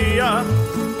izbija.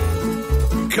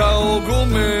 Kao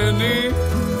gumeni,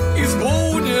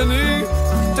 izbunjeni,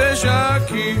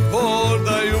 težaki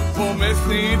hodaju po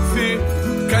mesnici.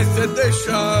 Kaj se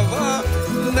dešava,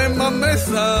 nema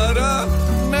mesara,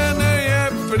 mene je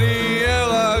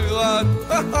prijela glad.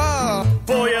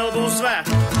 Pojel bu sve,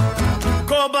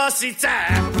 kobasice,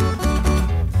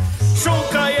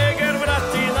 šunka, jeger,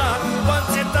 vratina,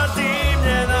 panceta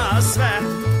dimljena, sve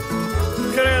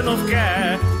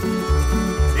hrenovke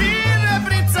I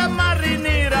rebrica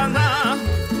marinirana.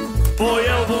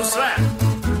 Pojel bu sve,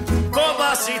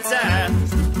 kobasice,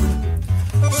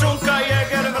 šunka,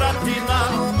 jeger, vratina,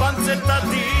 panceta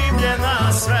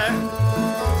dimljena, sve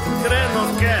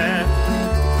hrenovke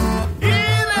I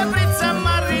rebrica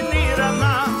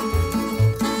marinirana.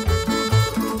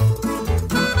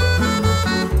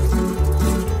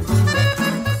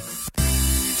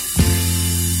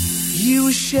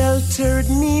 You sheltered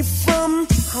me from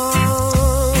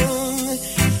harm,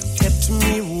 kept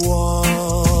me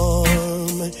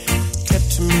warm,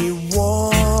 kept me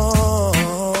warm.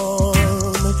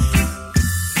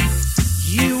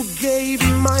 You gave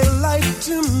my life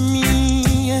to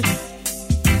me,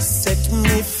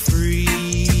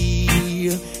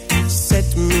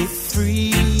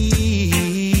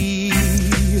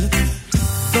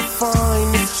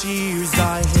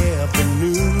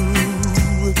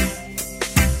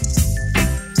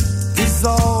 as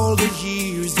all the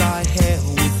years I had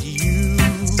with you,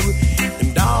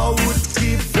 and I would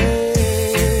give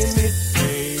anything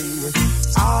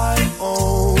I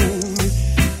own,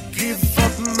 give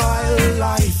up my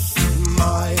life,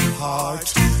 my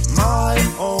heart, my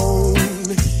own,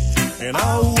 and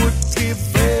I would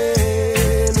give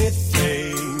anything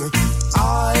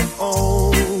I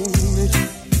own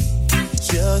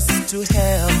just to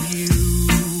have you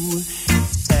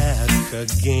back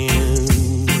again.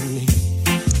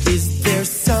 Is there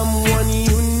someone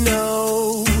you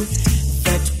know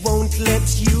that won't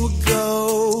let you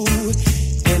go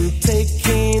and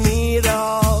taking it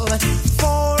all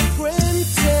for granted?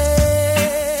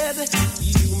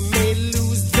 You may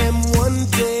lose them one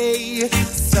day,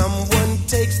 someone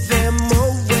takes them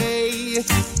away,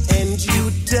 and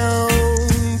you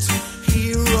don't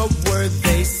hear a word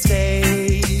they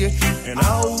say, and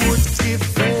I would give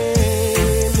anything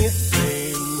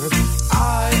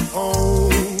I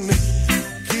own,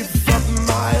 give up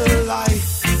my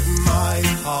life, my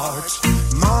heart,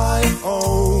 my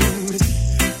own,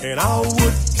 and I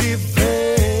would give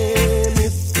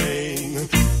anything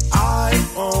I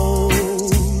own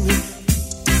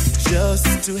just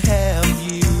to have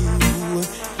you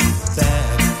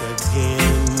back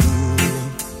again,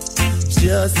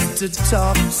 just to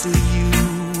talk to you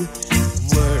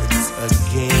words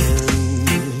again.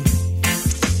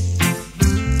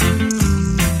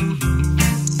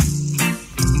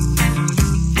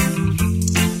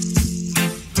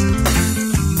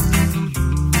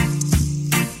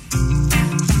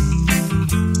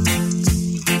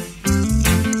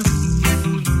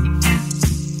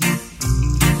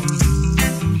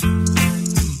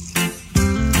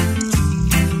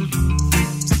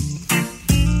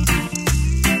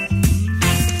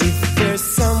 If there's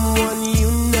someone you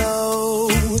know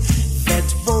that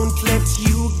won't let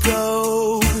you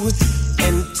go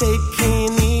and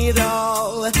taking it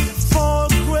all for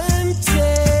granted,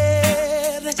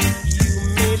 you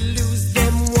may lose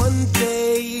them one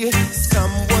day,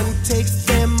 someone takes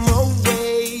them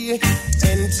away,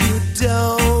 and you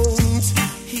don't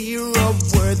hear a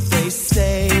word they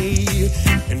say,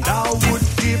 and I would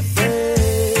give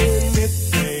anything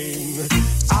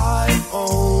I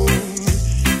own,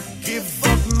 give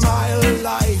up my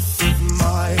life,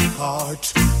 my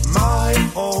heart, my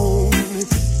own,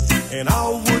 and I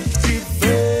would give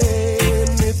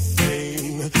anything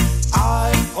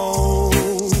I own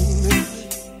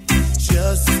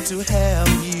just to have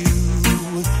you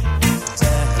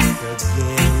back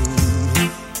again,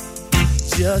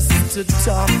 just to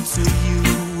talk to you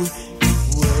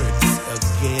words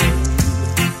again,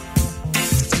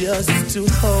 just to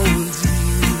hold you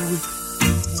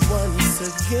once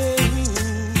again.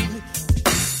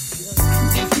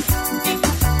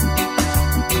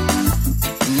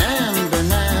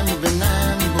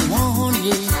 Number one,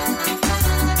 yeah.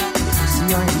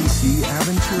 CIBC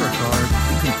Aventura card,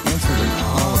 you can answer the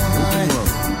call of Open Road.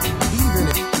 Even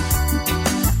if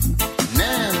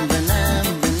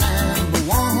Number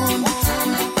one.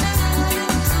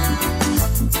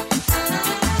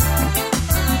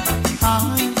 I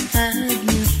heard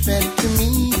you said to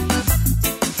me,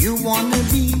 you wanna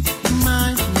be my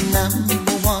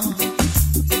number one.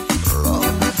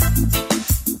 Lord,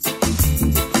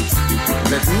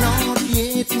 but not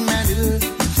yet, my little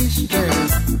sister.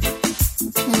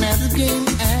 Now the game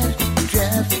has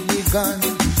just begun.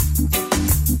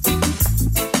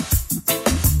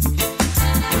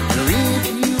 If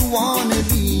you wanna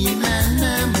be my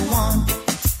number one,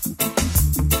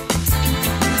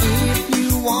 if you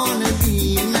wanna be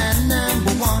my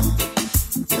number one,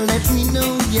 let me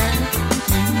know your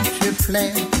future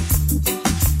plan,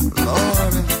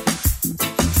 Lord.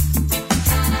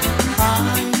 I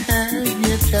heard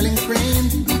you telling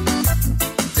friends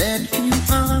that you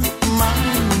are my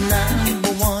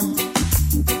number one.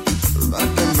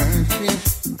 Lord have mercy.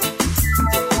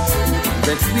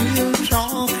 But we'll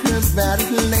talk about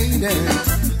it later.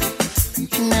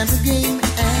 Now the game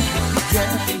has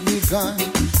just begun.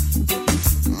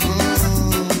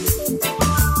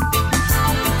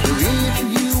 So if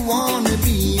you wanna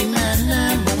be my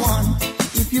number one,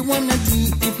 if you wanna be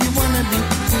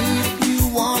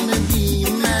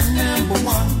my number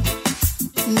one,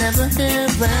 never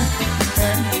ever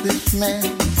have this man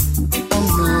on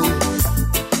me.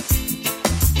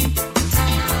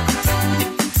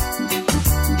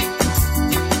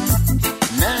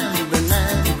 Number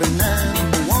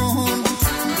one,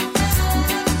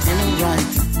 ain't it right?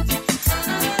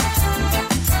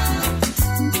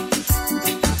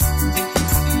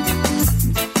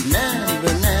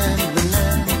 Number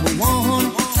one,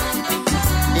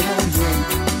 ain't it right?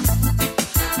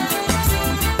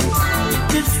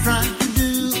 just trying to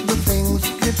do the things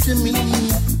good to me.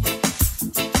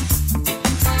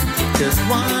 Just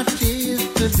what is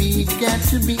to be, got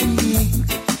to be.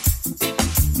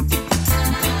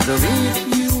 So if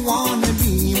you wanna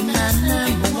be my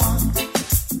number one,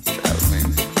 tell me.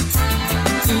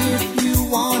 If you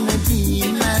wanna be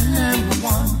my number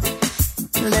one,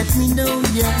 let me know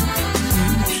your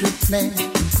future plan.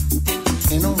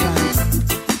 Ain't no right.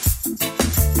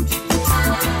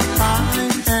 I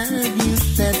heard you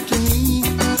said to me,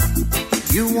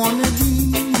 you wanna be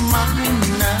my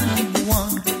number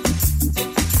one.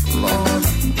 Lord,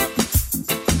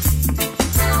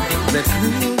 but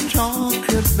we'll talk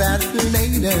about it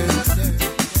later.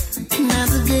 Now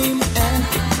the game has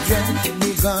just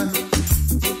begun.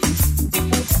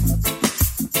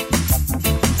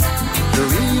 So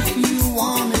if you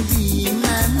wanna be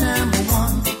my number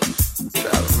one,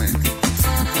 tell me.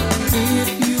 If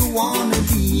you wanna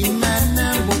be my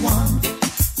number one,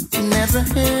 never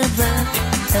ever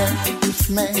have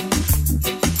dismay.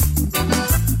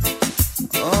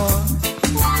 Oh,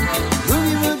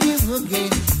 boogie woogie woogie,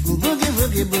 boogie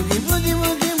woogie boogie, boogie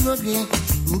woogie woogie,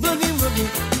 boogie woogie,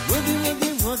 boogie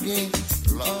woogie woogie,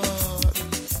 Lord,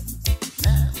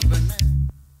 number nine.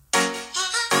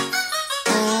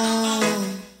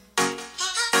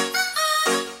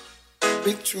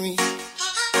 Victory.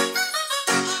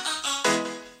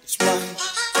 It's mine.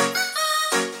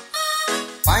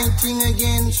 Fighting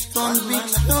against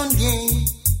conviction, yeah.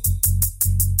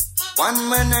 One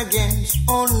man against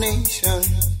all nations.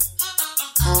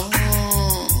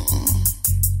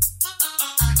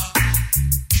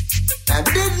 I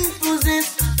didn't possess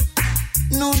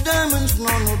no diamonds,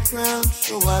 no pearls,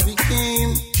 so I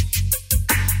became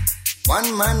one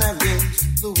man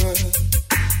against the world.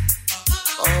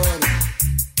 Oh,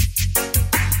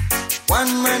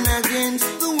 one man against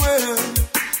the world.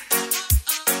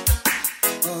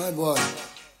 Oh boy.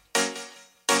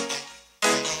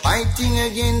 Fighting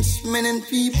against men and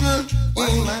people.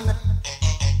 One man.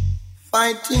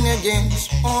 Fighting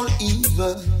against all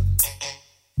evil.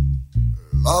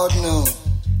 Lord no.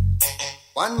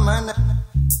 One man.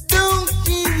 Don't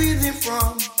see where they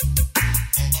from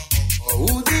or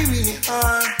who they really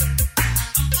are.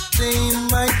 They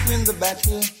might win the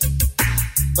battle,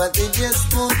 but they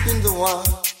just won't win the war.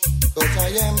 Cause I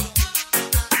am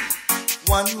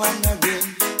one man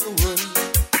against the world.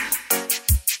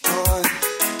 Oh,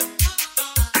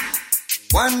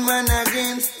 one man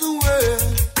against the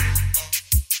world.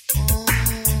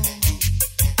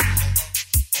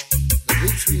 The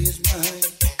victory is mine.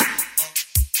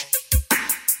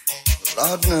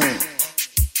 Lord no.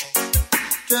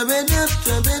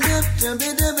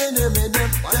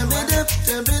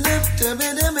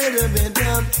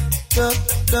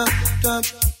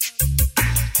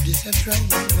 This is right.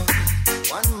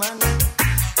 One man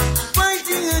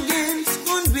fighting against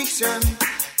conviction.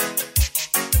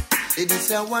 It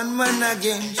is a one man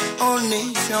against all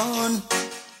nation.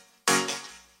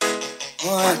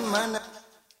 One man.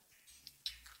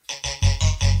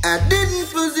 I didn't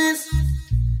possess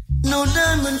no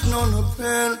diamonds, no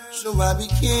pearl, so I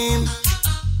became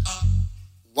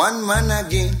one man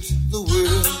against the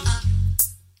world.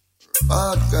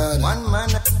 Oh God, one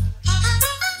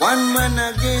man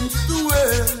against the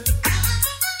world.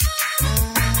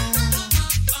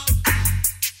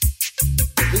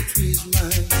 The victory is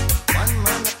mine. One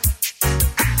man.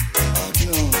 Oh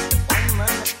no, one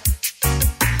man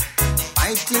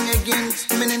fighting against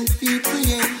men and people,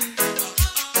 yeah.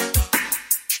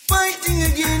 Fighting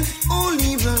against all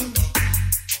evil.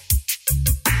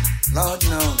 Lord,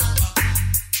 no.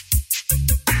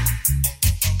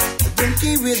 I don't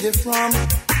care where they're from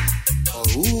or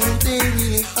who they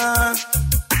really are.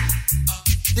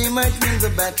 They might win the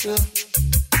battle,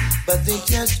 but they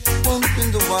just won't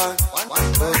win the war.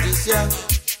 For this year,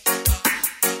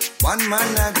 one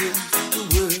man against the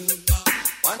world.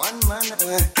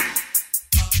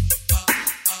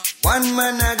 One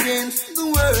man against the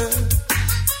world.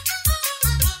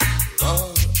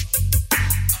 Lord.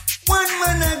 One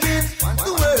man against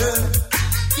the world.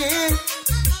 Yeah.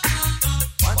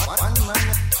 One man.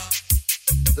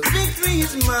 The victory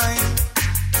is mine.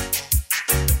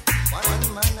 One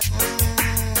man.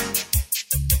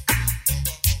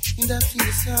 And I see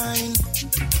the sign.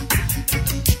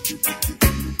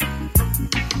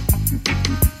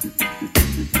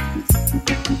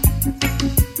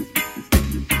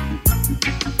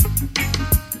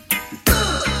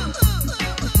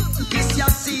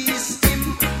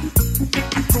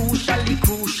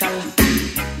 Crucial.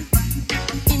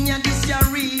 In your this your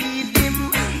rhythm,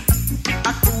 a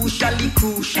crucial.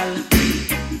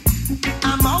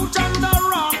 I'm out on the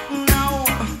rock now,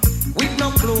 with no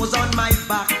clothes on my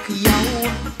back, yo.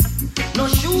 No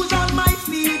shoes on my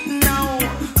feet now.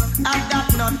 I've got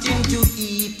nothing to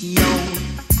eat, yo.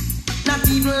 Not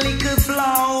even little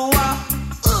flour.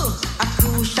 A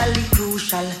crucial.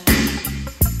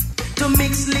 To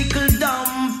mix little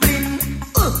dumpling.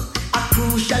 A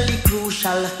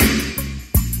crucial.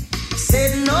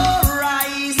 Said no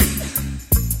rice.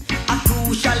 A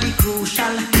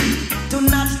crucial. To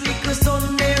not little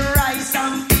Sunday rice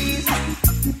and peas.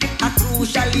 A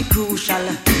crucial.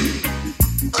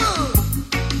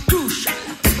 Crucial.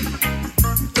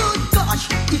 Good gosh,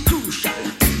 it's crucial.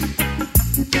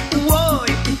 Whoa,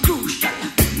 it's crucial.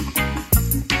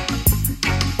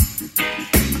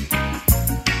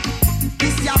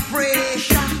 This your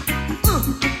pressure.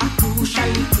 A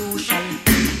crucial.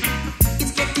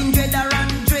 It's getting dreader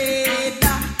and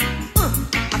dreader.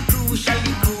 A crucial.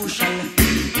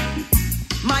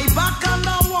 My back on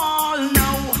the wall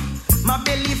now. My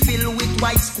belly filled with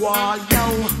white squall, yo.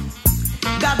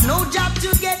 Got no job to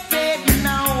get paid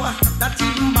now. Not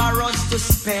even borrows to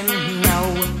spend now.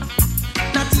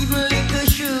 Not even liquor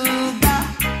sugar.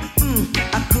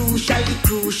 A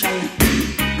crucial.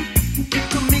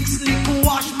 To mix liquor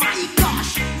wash, my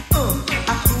gosh.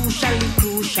 A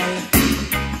crucial.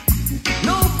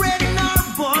 No bread nor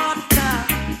butter.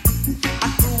 A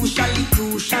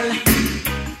crucial.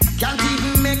 Can't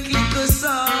even make liquor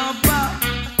supper.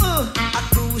 A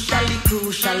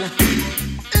crucial.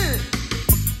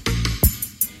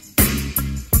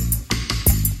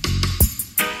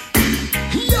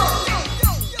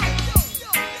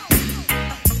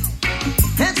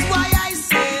 That's why I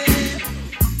say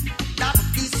that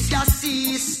this your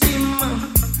system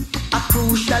a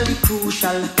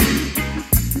crucial.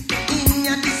 In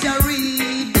ya this your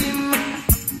rhythm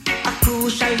a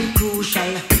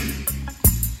crucial.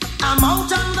 I'm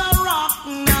out on the rock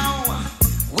now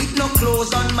with no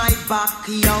clothes on my back,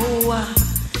 yo.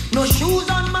 No shoes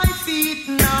on my feet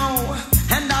now,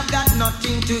 and I've got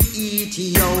nothing to eat,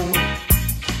 yo.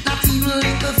 Not even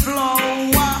little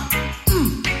flour.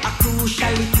 A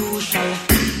crucial.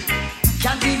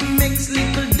 Can't even mix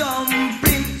little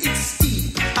dumpling. It's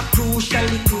steep. A crucial.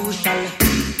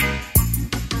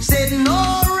 Said no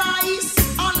rice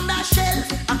on the shelf.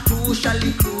 A crucial.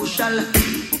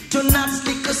 To not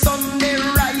stick a Sunday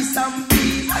rice and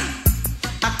peas.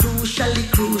 A crucial.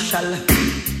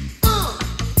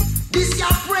 This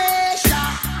your pressure.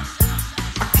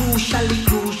 A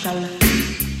crucial.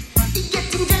 It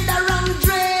getting dreader and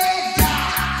dreader.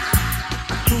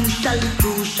 A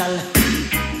crucial.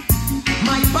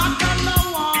 My back on the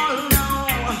wall now.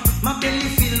 My belly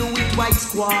filled with white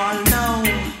squall now.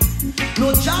 No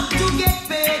job to get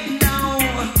paid now.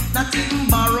 Not even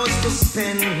borrows to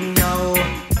spend now.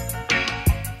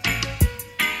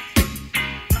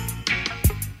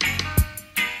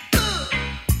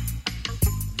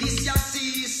 This your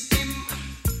system.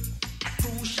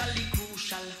 Crucial.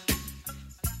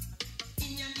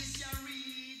 In your this your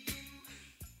reading.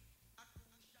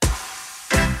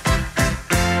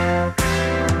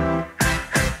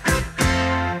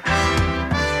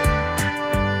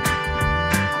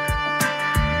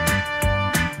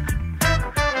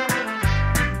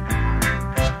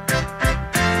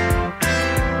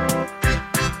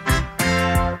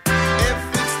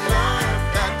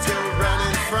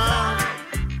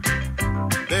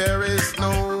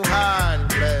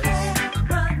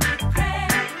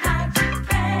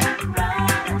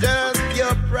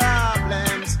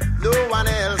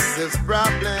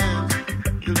 Problems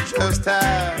you just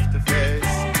have to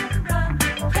face.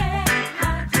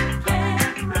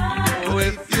 Oh,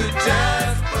 if you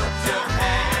just put your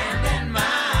hand in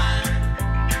mine,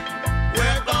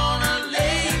 we're gonna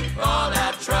leave all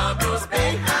our troubles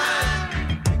behind.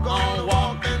 We're gonna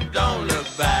walk and don't look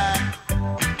back.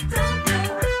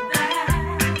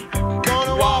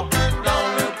 Gonna walk and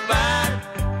don't look back.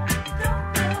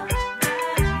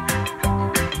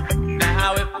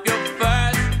 Now if your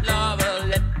first lover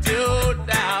let you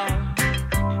down,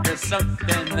 there's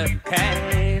something that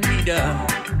can't be done.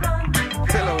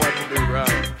 Tell her what to do, bro.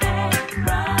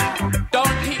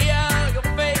 Don't hear your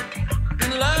faith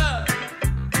in love,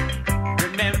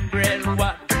 remembering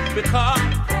what become.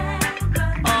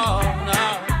 Oh no.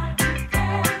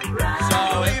 So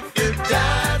if you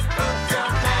just put your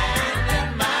hand in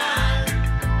mine,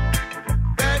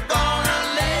 we're gonna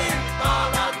leave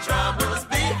all our troubles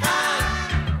behind.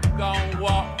 Gonna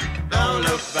walk, don't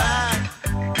look back.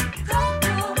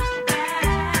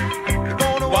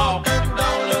 Gonna walk and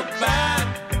don't look back.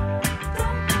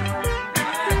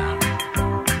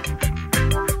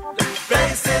 The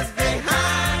faces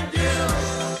behind you,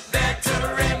 there to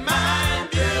remind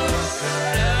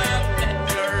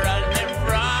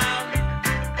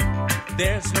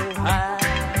there's no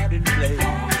hiding place.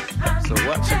 So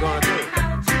what you gonna do?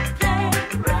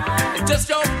 It's just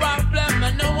your problem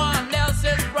and no one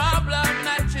else's problem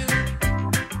that you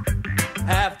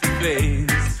have to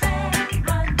face.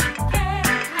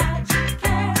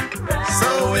 So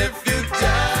if you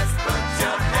just put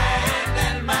your hand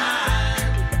in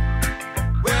mine,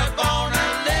 we're gonna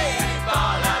leave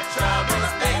all our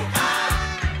troubles behind.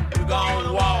 We're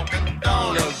gonna walk and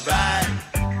don't look back.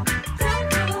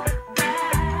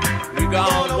 We're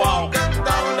gonna walk and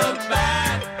don't look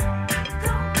back.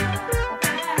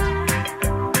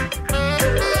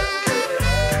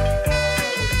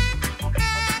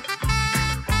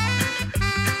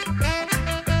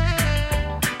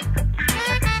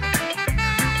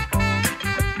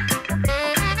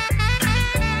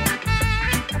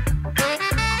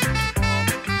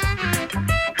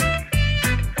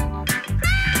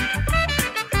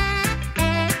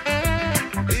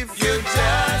 If you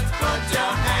just put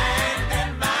your hand in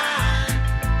mine,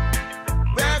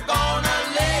 we're gonna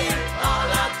leave all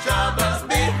our troubles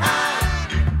behind.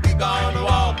 We're gonna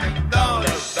walk and don't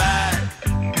look back.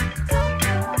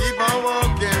 Keep on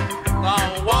walking,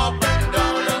 gonna walk and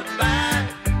don't look back.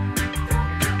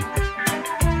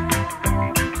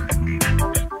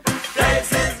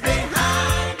 Places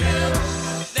behind you,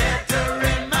 there to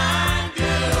remind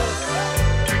you.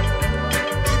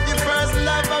 If your first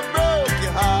lover broke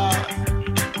your heart,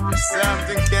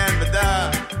 something can be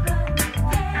done.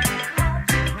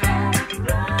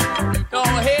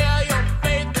 Don't hear your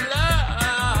faith in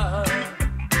love.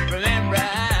 Remember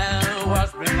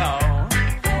what's been lost.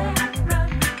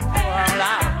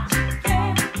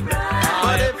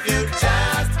 But if you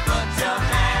just put your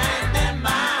hand in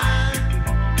mine,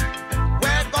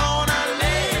 we're gonna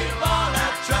leave all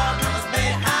our troubles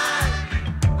behind.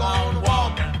 Gonna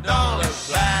walk and don't look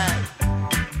back.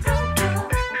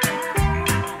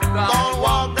 Gonna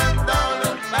walk and don't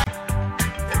look back.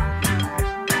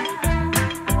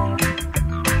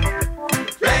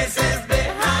 Places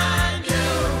behind you,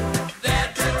 there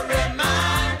to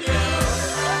remind you.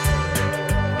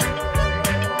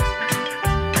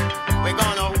 We're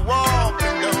gonna walk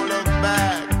and don't look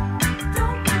back.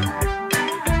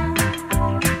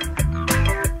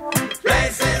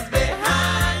 Places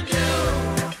behind you,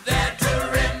 there to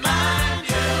remind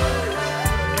you.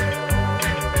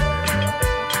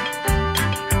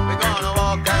 We're gonna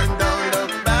walk and don't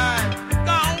look back.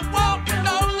 Gonna walk and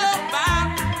don't look back.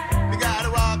 We gotta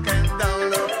walk and don't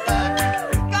look back.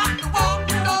 Got to walk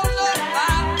and don't look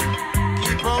back.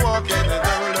 Keep on walking and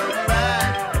don't look back.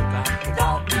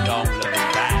 Walk and don't look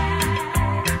back.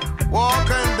 Walk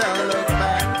and don't look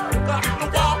back. Got to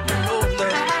walk and don't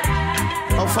look back.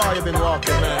 How far you been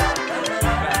walking, man?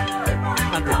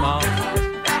 100 miles.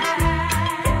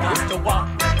 Just to walk.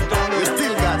 You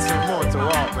still got some more to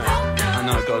walk, man. I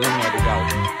know, got a long way to go.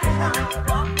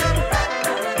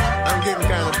 I'm getting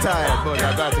kind of tired, but I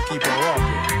got to keep on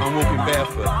walking. I'm walking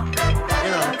barefoot.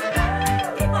 You know.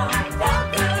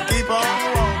 Keep on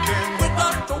walking. We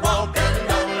got to walk and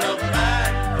don't look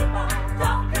back.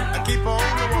 I keep on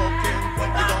walking.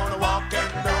 We're gonna walk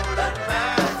and don't look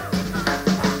back.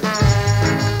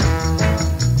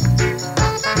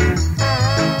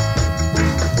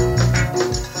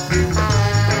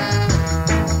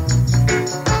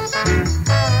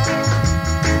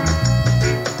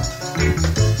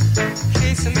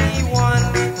 Kissing me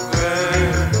once,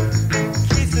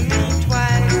 kissing me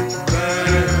twice,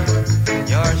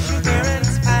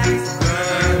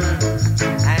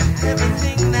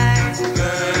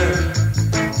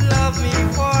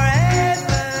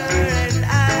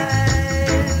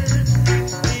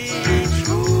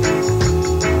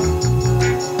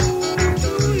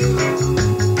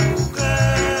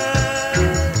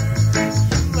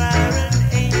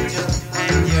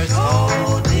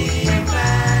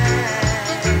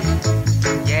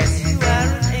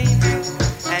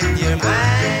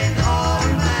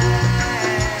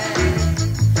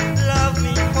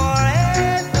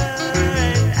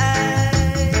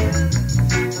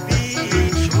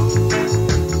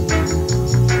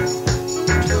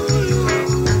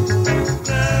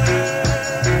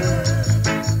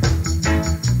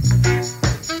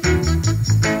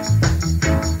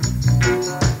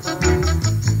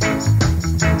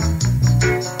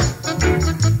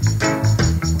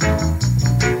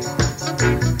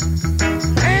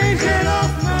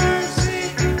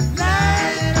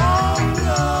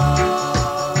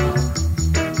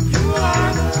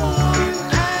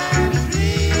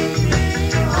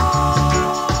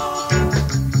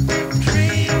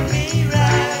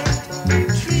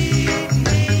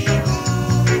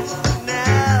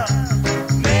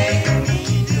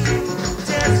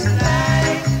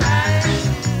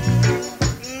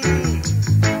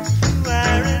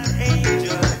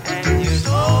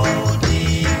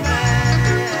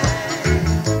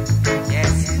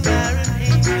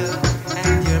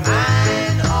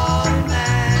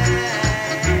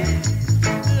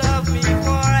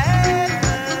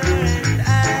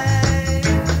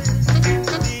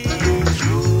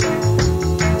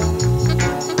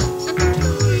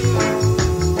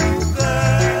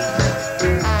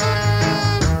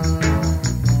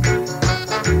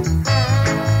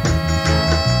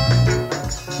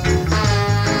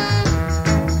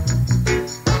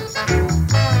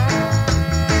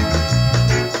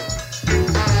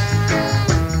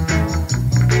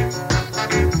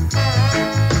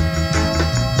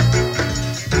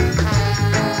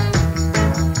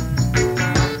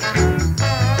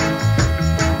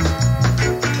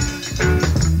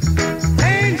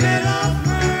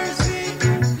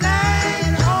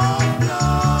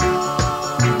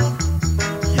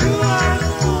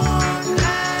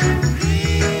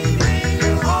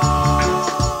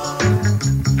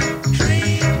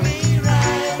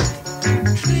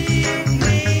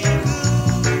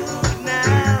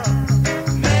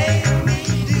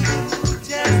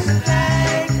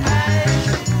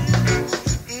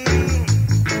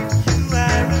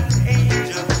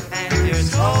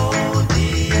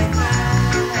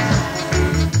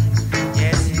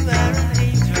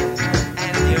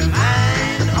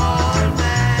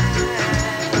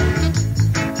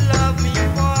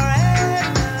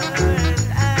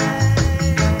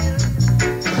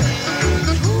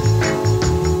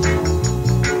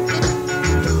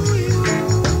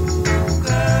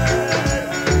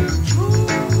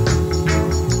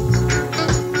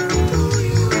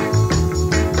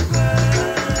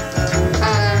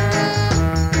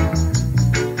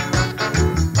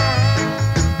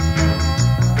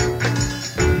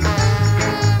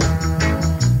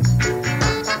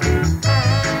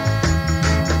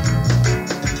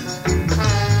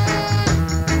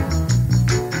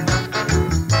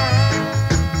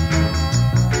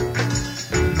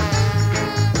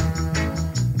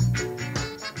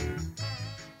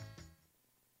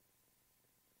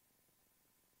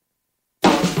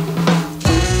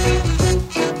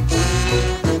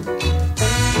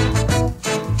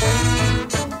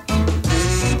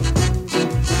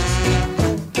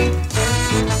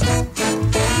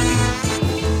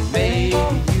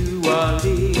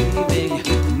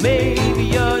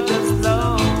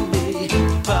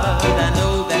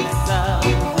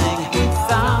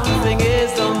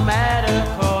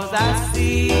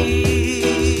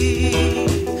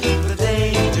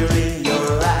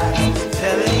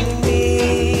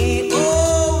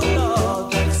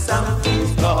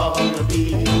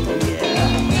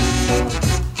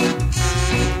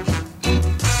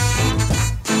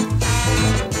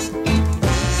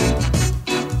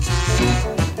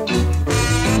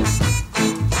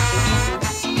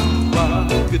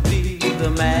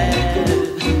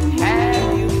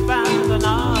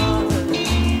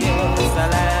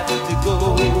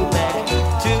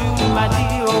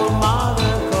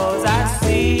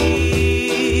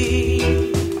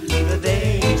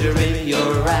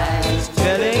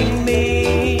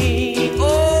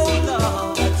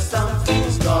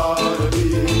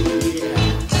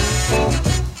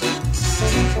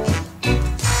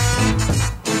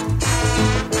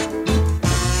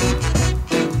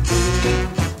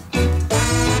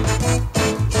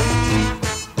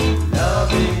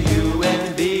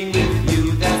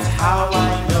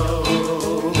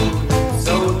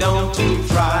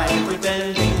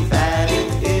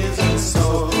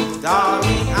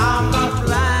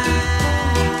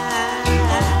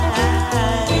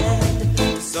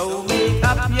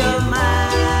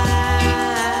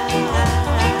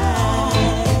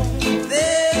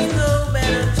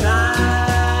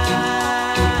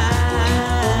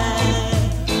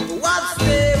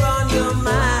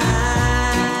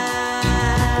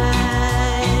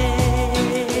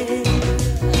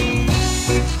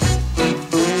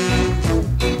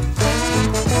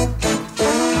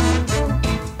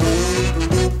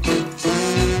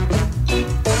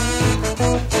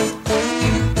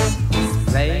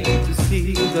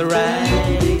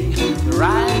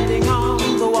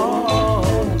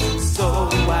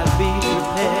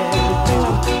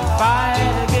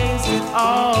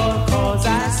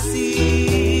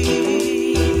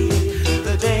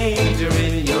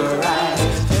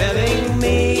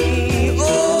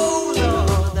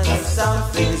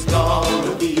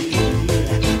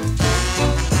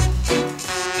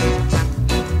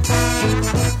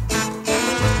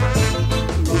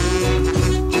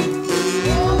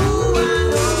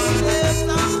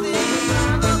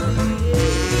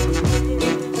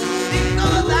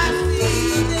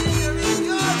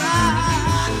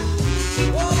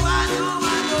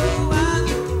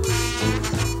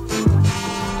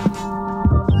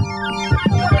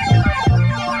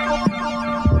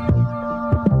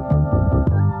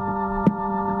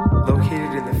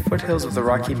 Located in the foothills of the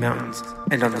Rocky Mountains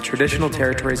and on the traditional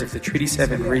territories of the Treaty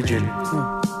 7 region,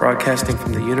 broadcasting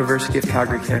from the University of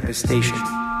Calgary campus station,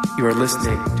 you are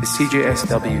listening to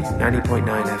CJSW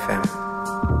 90.9 FM.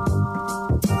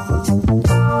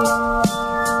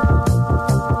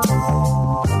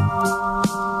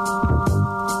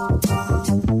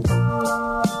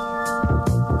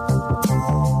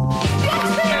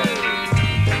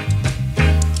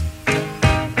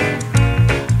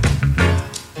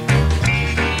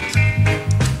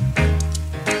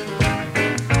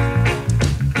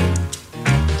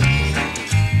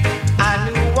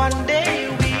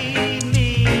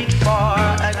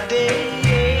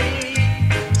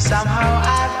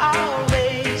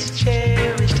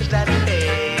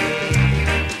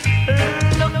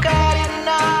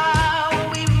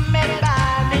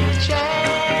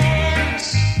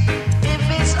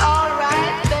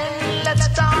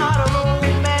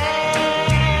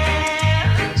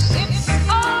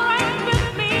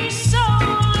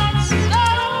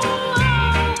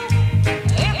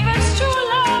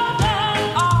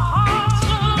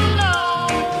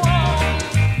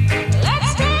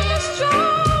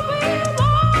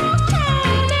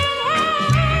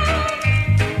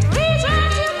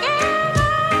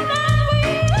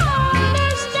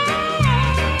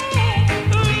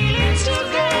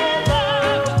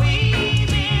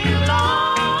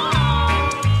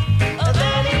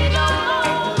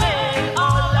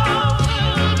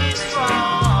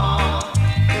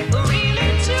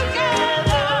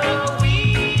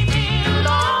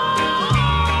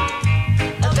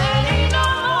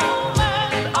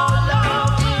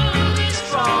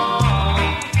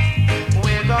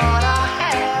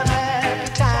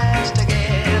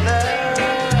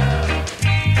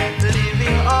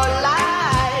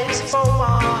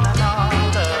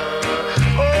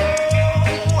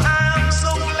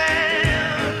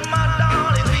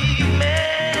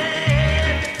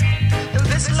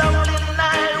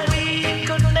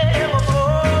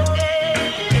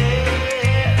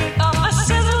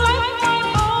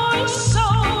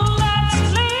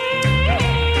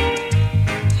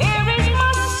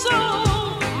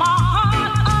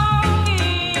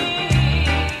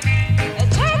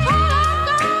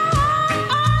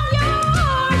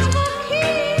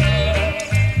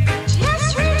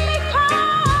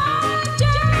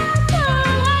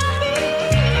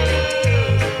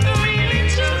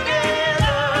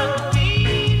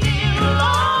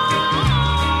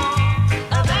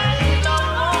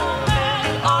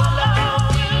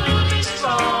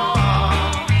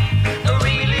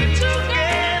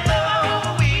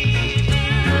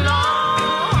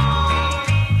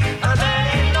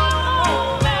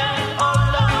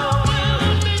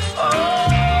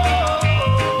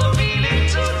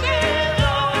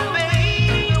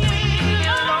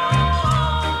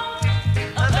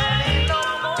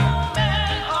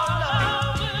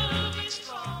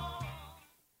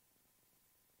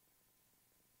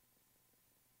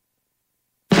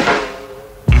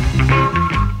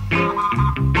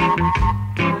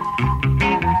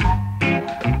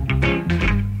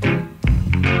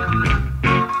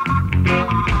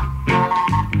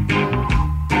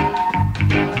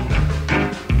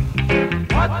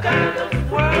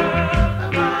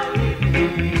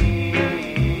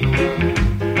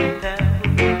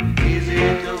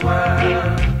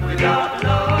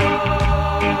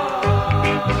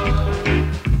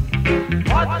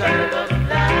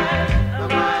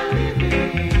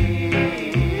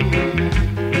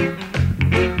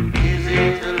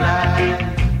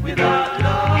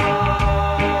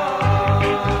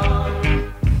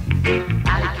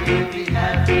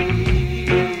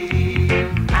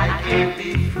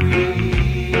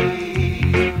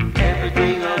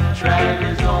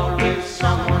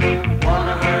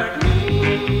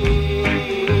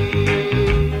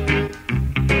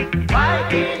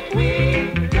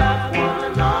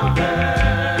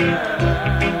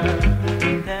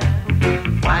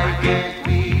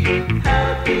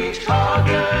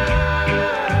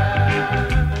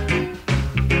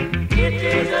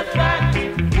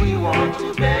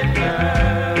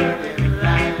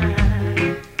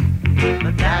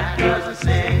 That doesn't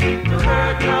say to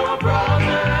hurt our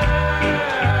brother.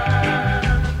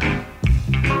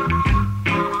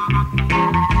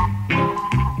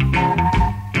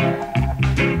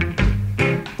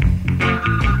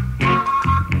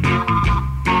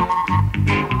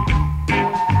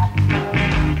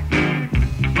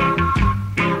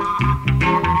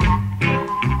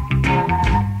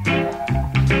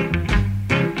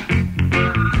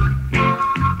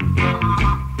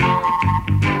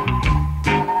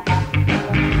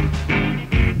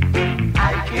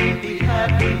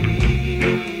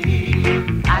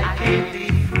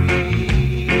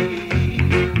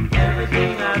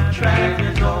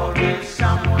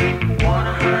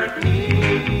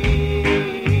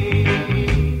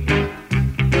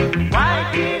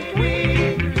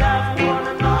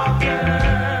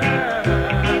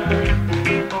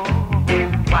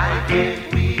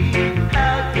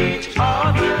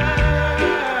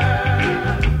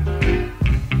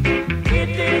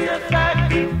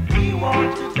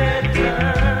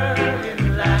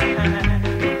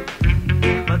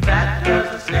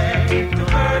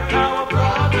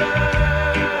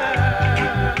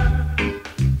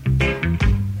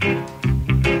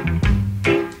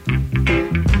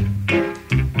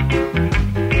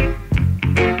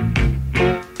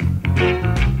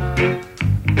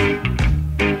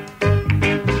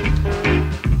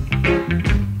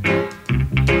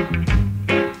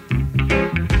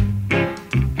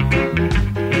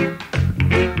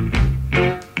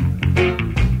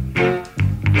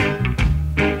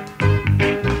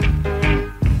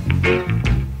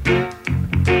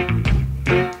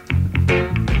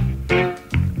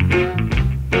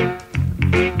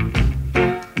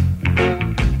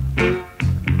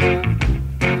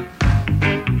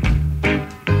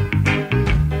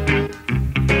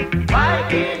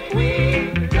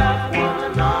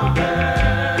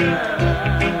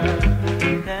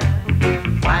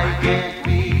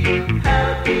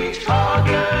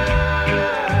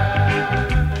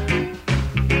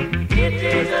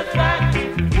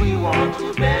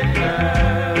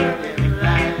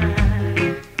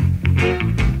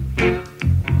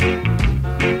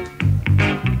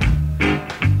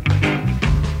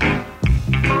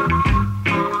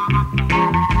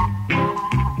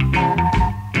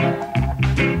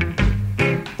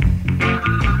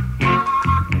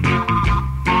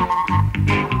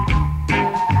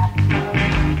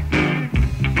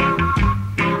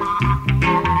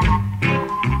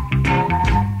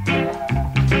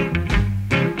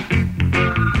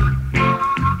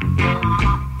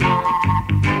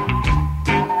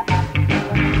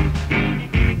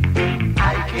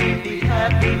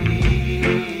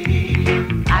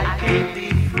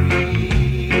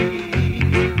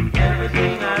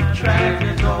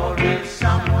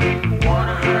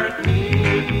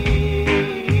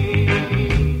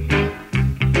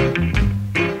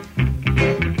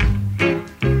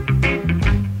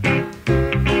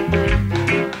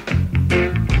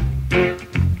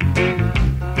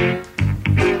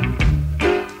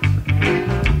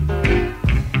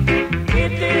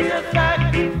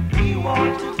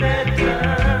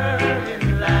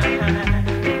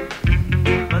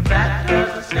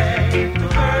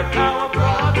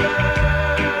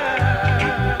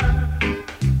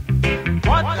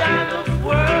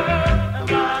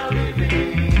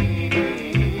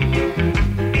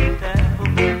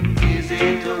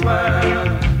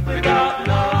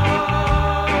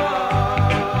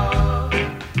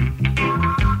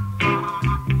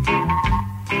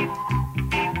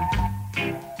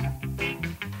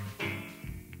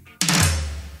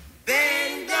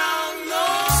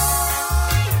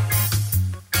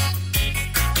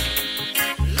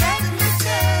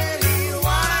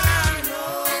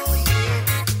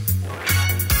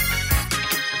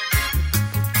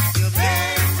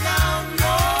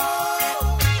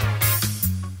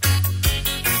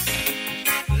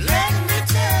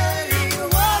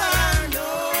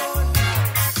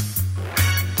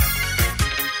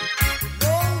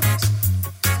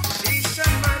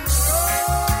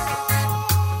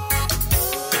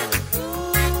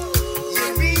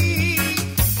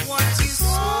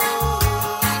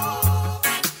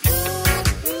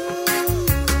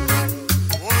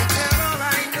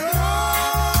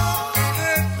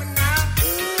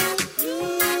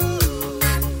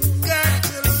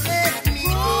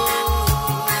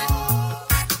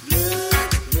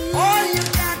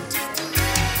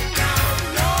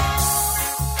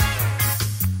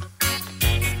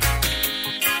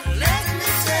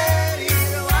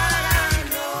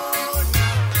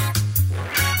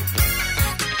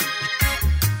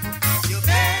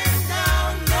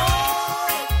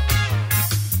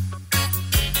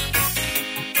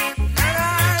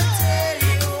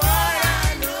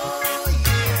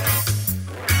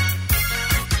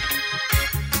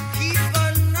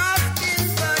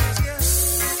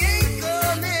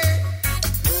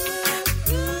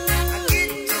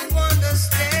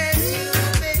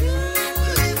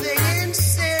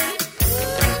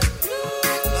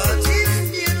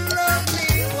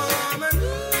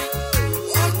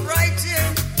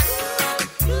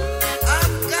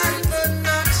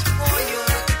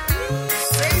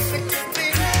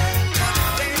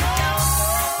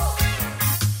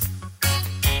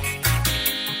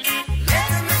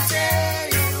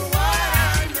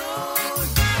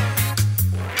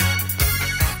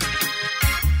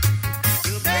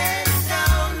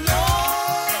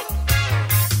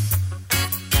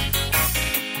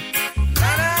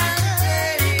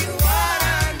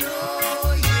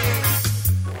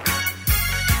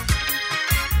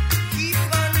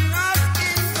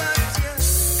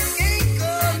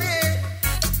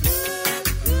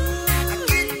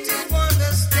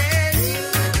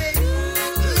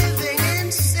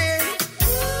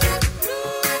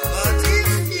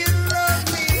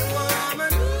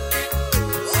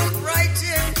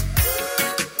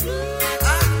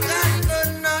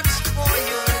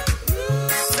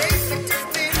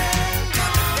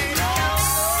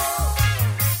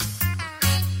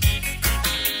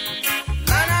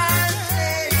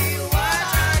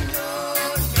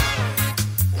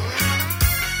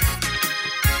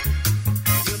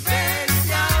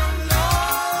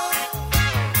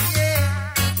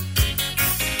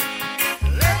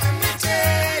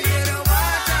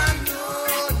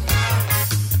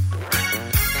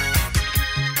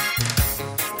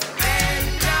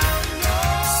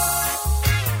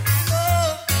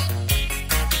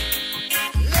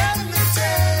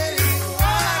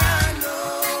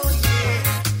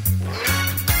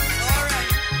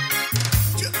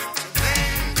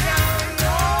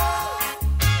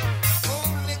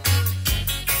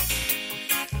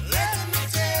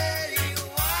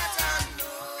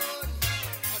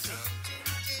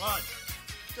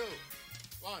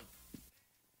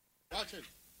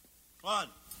 1,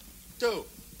 2,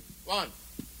 1,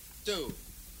 2,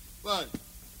 1,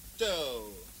 2.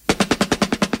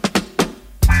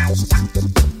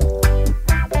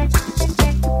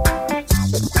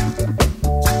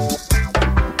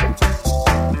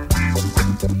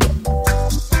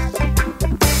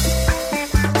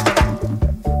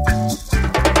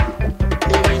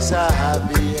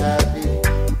 Happy, happy,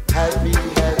 happy,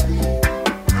 happy.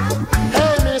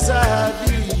 Hey, Mr.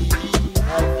 Happy,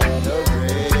 happy,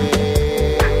 already.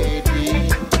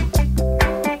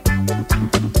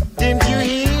 Didn't you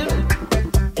hear?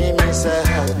 Hey, Mr.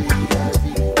 Happy,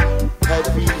 happy,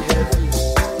 happy, happy.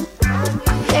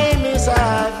 Hey, Mr.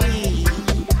 Happy,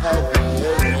 happy,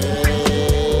 already.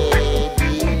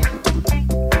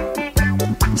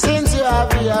 Since you're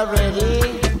happy already,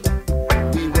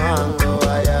 we want to go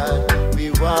higher. We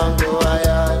want to go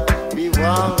higher. We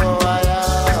want to go higher.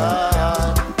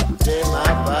 Take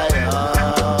my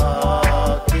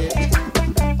pocket.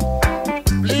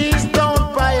 Please don't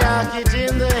payak it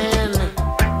in the hand.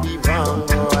 We want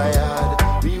to go higher.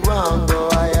 We want to go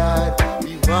higher.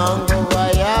 We want to go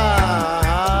higher.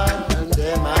 And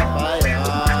take my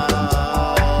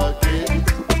pocket.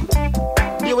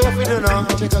 The way we do now,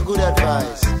 take a good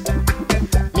advice.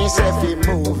 Me say if you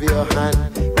move your hand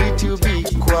with your big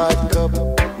quad cup,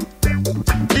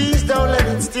 please don't let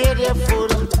it stay there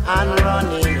full and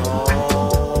running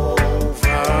over.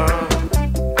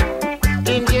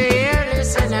 Didn't you hear?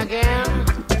 Listen again.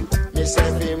 Me say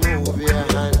if you move your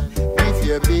hand with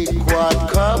your big quad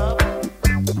cup,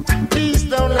 please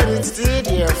don't let it stay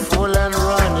there full and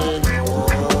running over.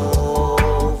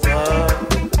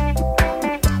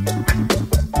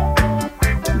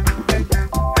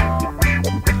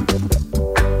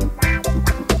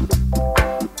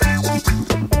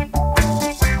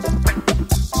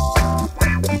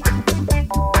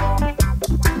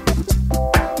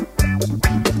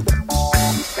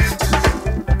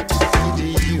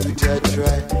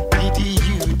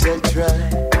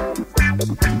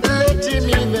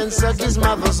 Suck his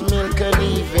mother's milk and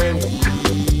even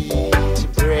eat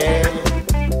bread.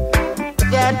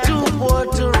 They're too poor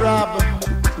to rob.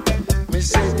 Me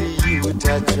say the youth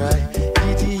a try,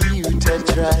 the youth a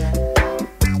try.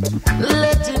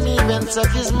 Let him even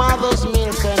suck his mother's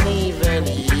milk and even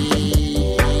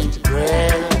eat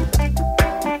bread.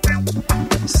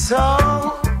 So,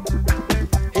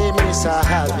 hey, Mr.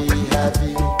 Happy,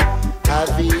 happy,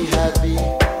 happy, happy.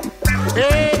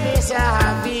 Hey, Mr.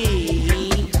 Happy.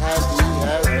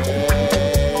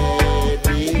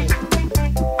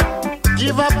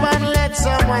 Give up and let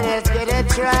someone else get a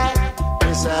try.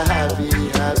 Mr. Happy,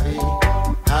 happy,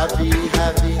 happy,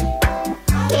 happy.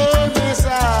 Hey, Mr.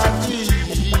 Happy,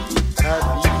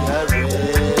 happy,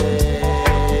 already.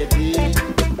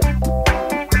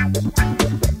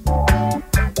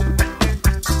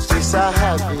 Mr.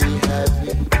 Happy,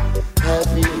 happy,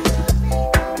 happy.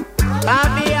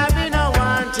 Happy, happy, no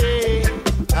want it.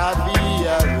 Happy,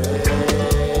 already.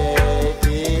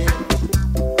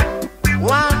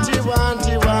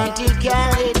 Want it, can't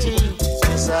get it.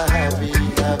 Mr. Happy,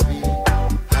 happy,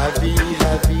 happy,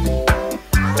 happy.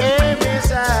 Hey,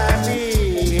 Mr. Happy,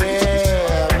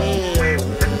 happy,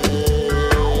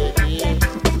 happy.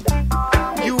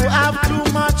 You have too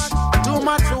much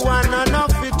for one,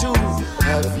 enough for two.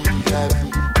 Happy, happy,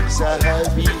 Mr.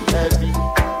 Happy, happy.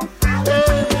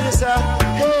 Hey, Mr.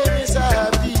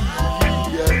 Happy,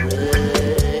 happy.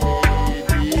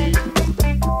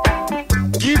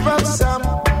 Give up some.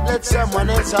 Let someone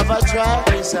else have a try.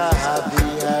 Mr. Happy,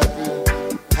 happy,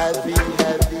 happy,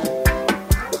 happy.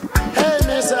 Hey,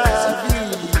 Mr. Happy,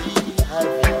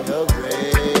 happy,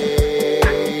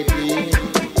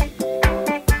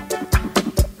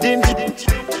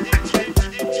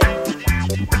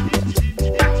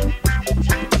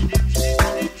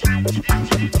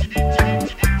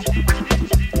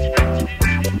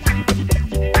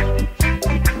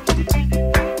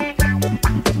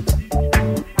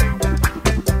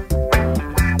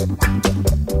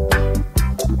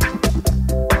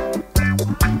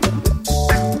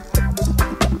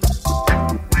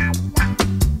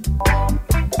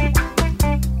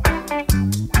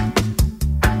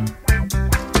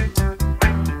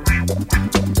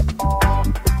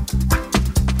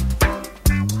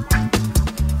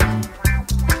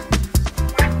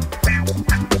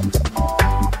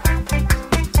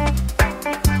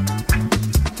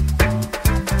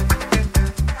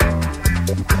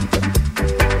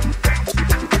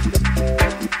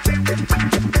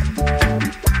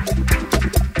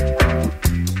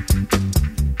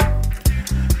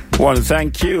 Well,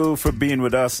 thank you for being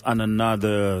with us on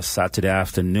another Saturday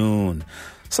afternoon.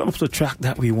 Some of the track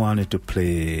that we wanted to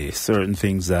play, certain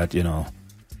things that,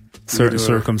 certain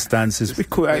circumstances, we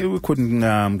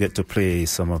couldn't get to play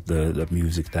some of the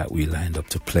music that we lined up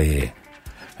to play.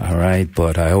 All right,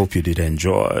 but I hope you did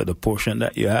enjoy the portion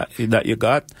that you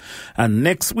got. And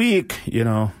next week,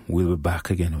 we'll be back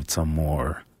again with some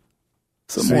more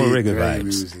reggae vibes.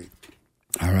 Music.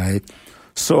 All right.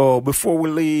 So before we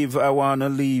leave, I want to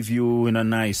leave you in a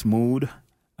nice mood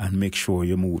and make sure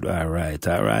your mood all right.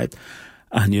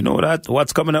 And you know that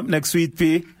what's coming up next week,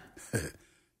 P?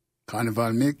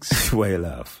 Carnival Mix. Why you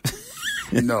laugh?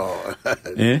 No.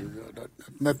 Eh?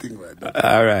 Nothing right.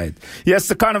 All right. Yes,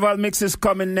 the Carnival Mix is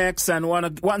coming next. And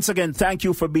once again, thank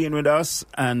you for being with us.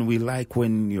 And we like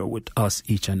when you're with us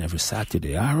each and every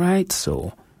Saturday. All right.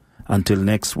 So until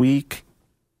next week.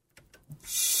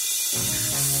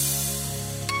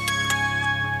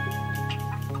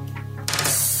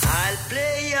 I'll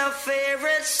play your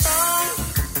favorite song,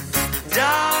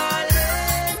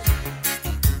 darling.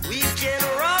 We can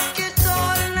rock it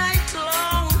all night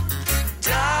long,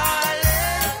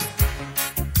 darling.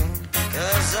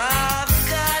 'Cause I've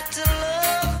got to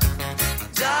love,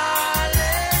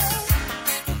 darling.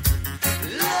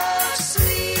 Love,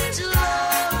 sweet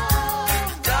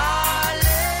love,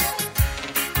 darling.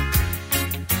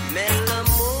 Mellow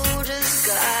mood has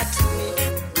got me.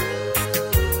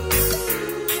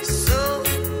 So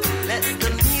let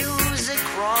the music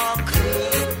rock me.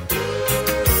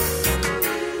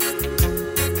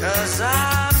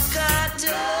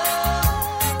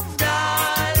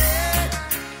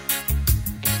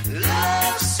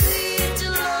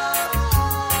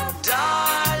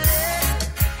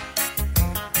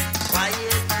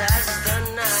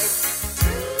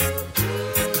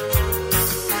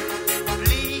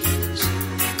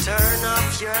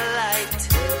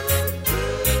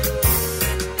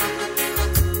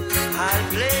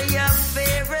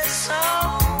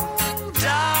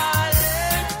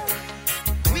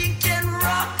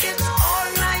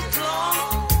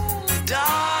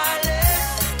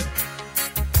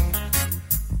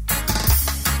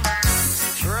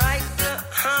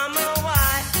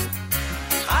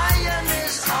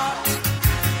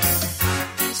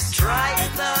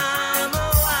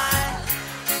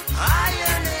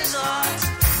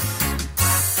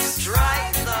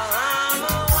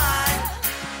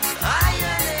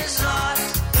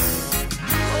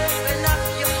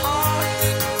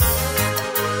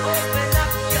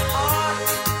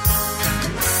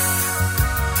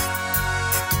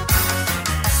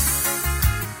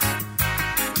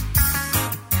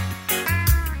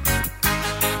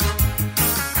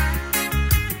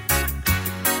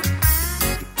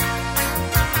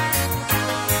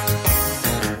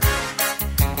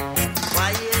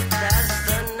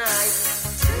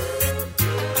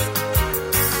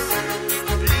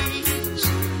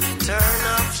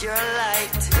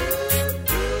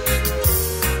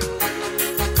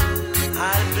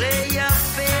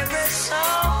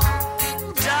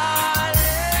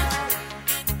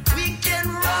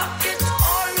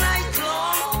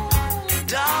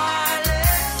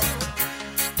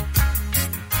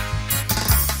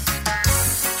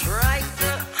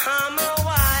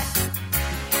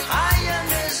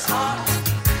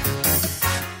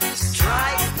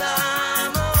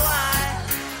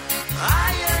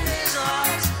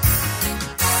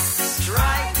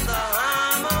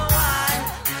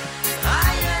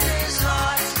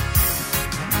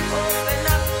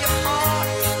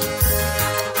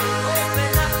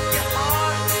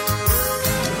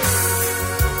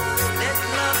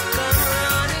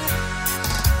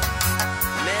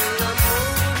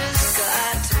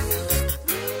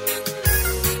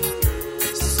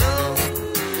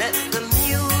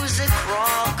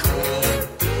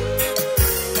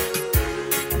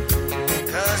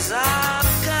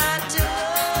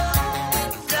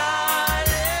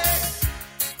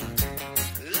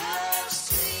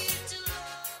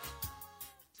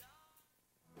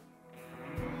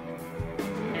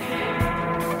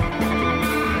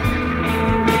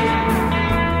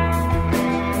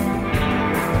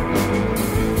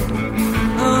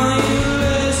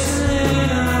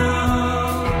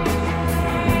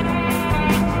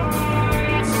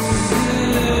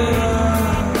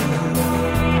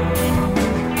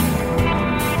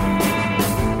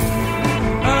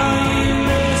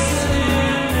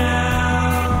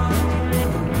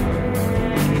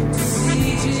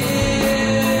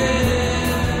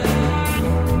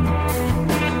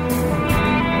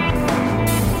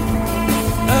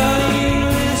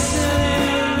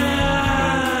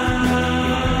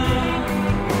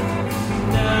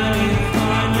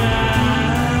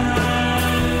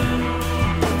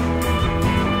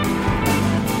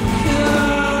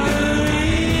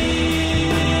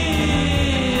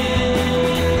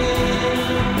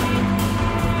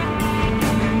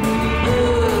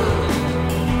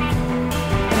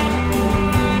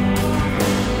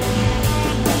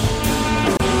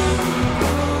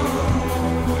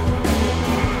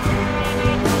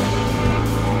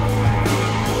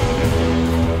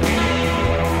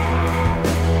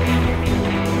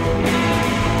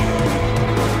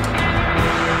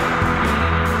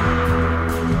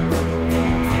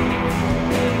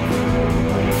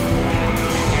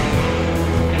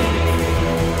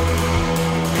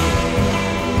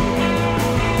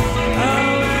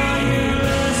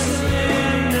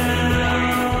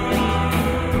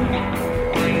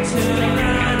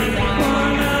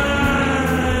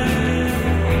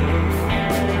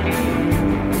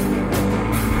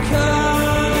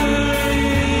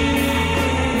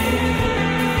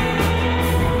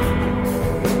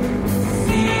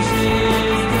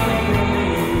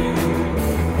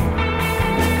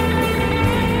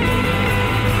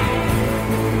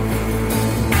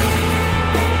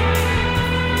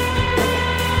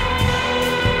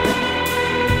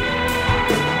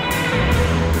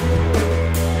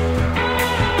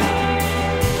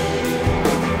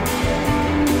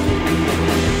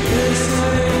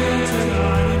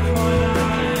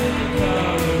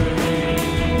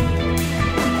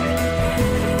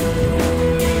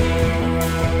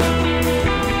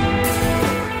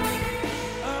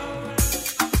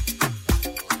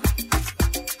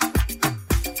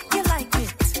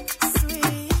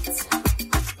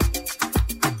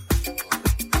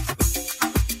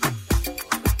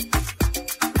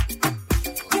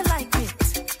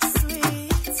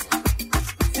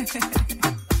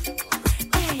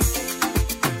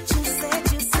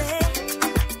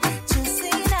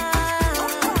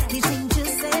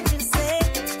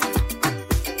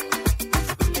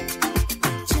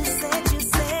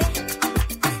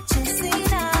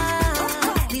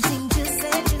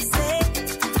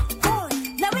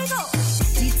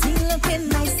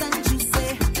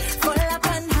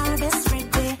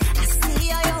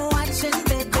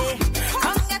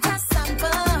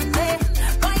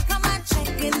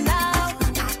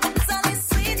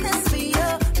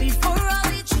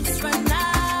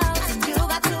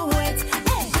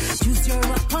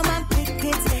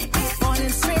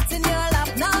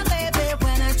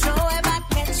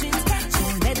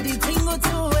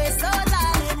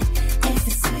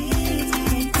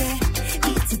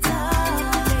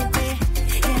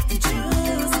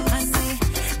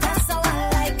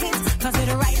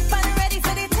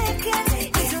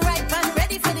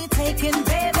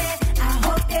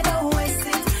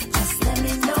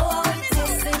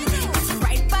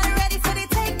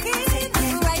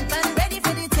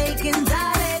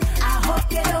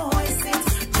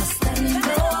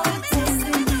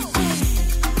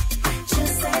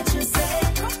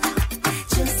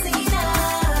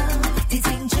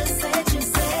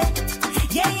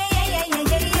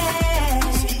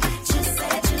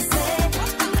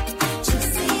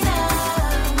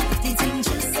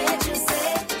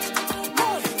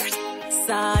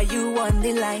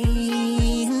 the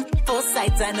line.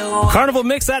 Foresight, I know. Carnival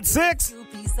Mix at 6.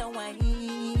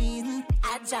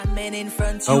 In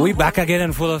front Oh, we back again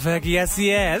in full effect. Yes,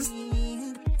 yes.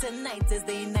 Tonight is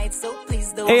the night, so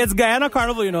please don't. Hey, it's Guyana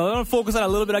Carnival, you know. I want to focus on a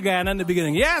little bit of Guyana in the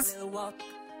beginning. Yes.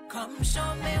 Come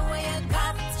show me where you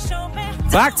got to show me.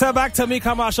 Back to me,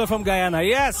 Kamasha from Guyana.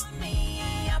 Yes.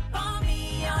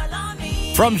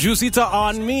 From Juicy to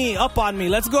On Me, Up On Me.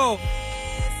 Let's go.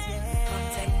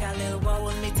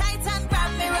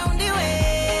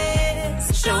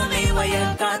 Show me what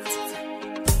you got.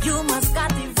 You must got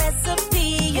the recipe.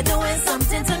 You're doing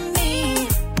something to me.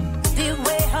 The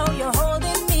way how you're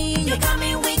holding me, you got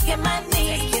me weak in my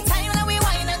knees. Your time that we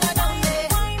whine and go down there.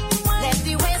 Let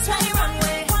the waves try run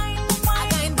way. I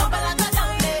can't bubble and go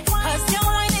down there. 'Cause your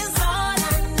wine is all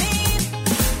I need.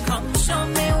 Come show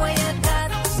me what you got.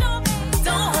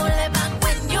 Don't hold it back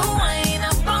when you whine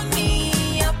up on me,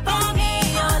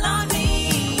 all on me.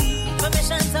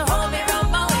 Permission to hold me round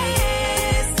my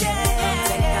waist, yeah.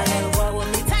 Take a little walk with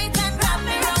me tight and grab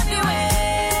me round the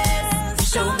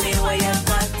waist. Show me what you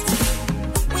got.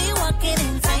 We walking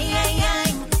in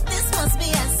time. This must be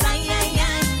a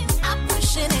sign. I'm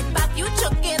pushing it back, you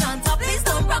choking on top. Please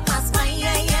don't rock my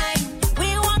spine. We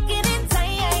walking in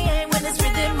time. When it's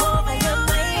rhythm over your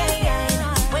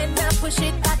mind. When I push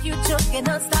it back, you choking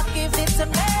on stop. Give it to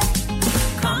me.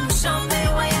 Come show me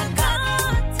what you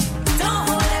got. Don't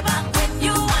hold it back when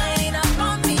you whine up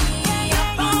on me,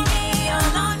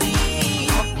 all on me.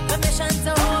 Permission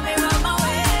to hold me round my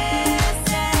waist,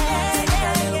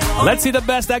 yeah. Let's see the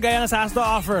best that Guyana has to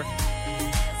offer.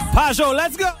 Pajot,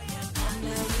 let's go.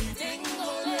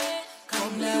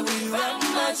 Come let we run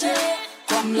magic.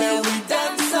 Come let we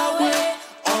dance away.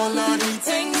 All of the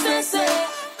things they say.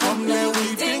 Come let we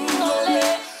dingle.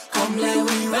 Come let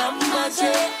we run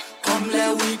magic. Come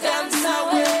let we dance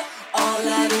away. All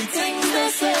of the things they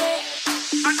say.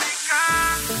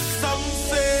 Some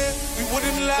say we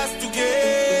wouldn't last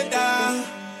together.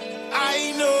 I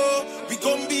know we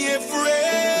gon' be here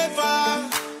forever.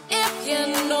 If you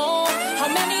know how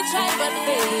many try but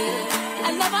fail, I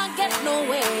never get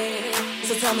nowhere.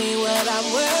 So tell me what I'm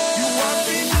worth. You are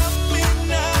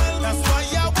phenomenal. That's why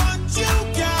I want you,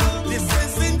 girl. This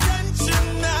is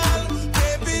intentional.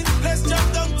 Baby, let's jump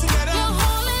down together. You're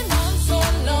holding on so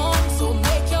long, so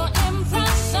make your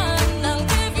impression. I'll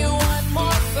give you one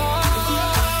more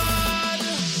song.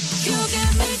 You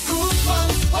give me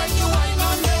goosebumps when you whine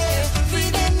on me.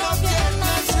 Feeding up the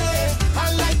energy. I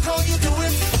like how you do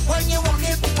it when you walk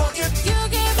it, walk it. You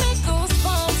give me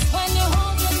goosebumps when you're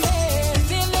holding me,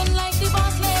 feeling like the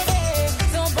boss lady.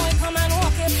 So boy, come and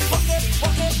walk it, walk it,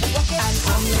 walk it, walk it. And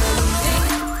come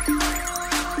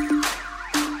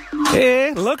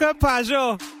Hey, look at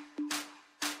Pajot.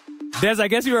 Des, I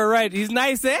guess you were right. He's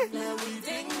nice, eh?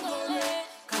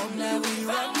 Come let we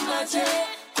run magic.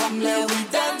 Come let we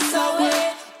dance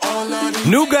away. All of the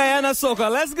New Guyana Soca,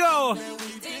 let's go.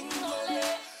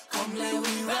 Come let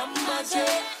we run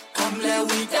magic. Come let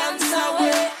we dance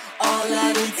away. All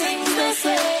of the things they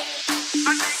say.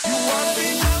 You are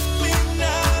phenomenal.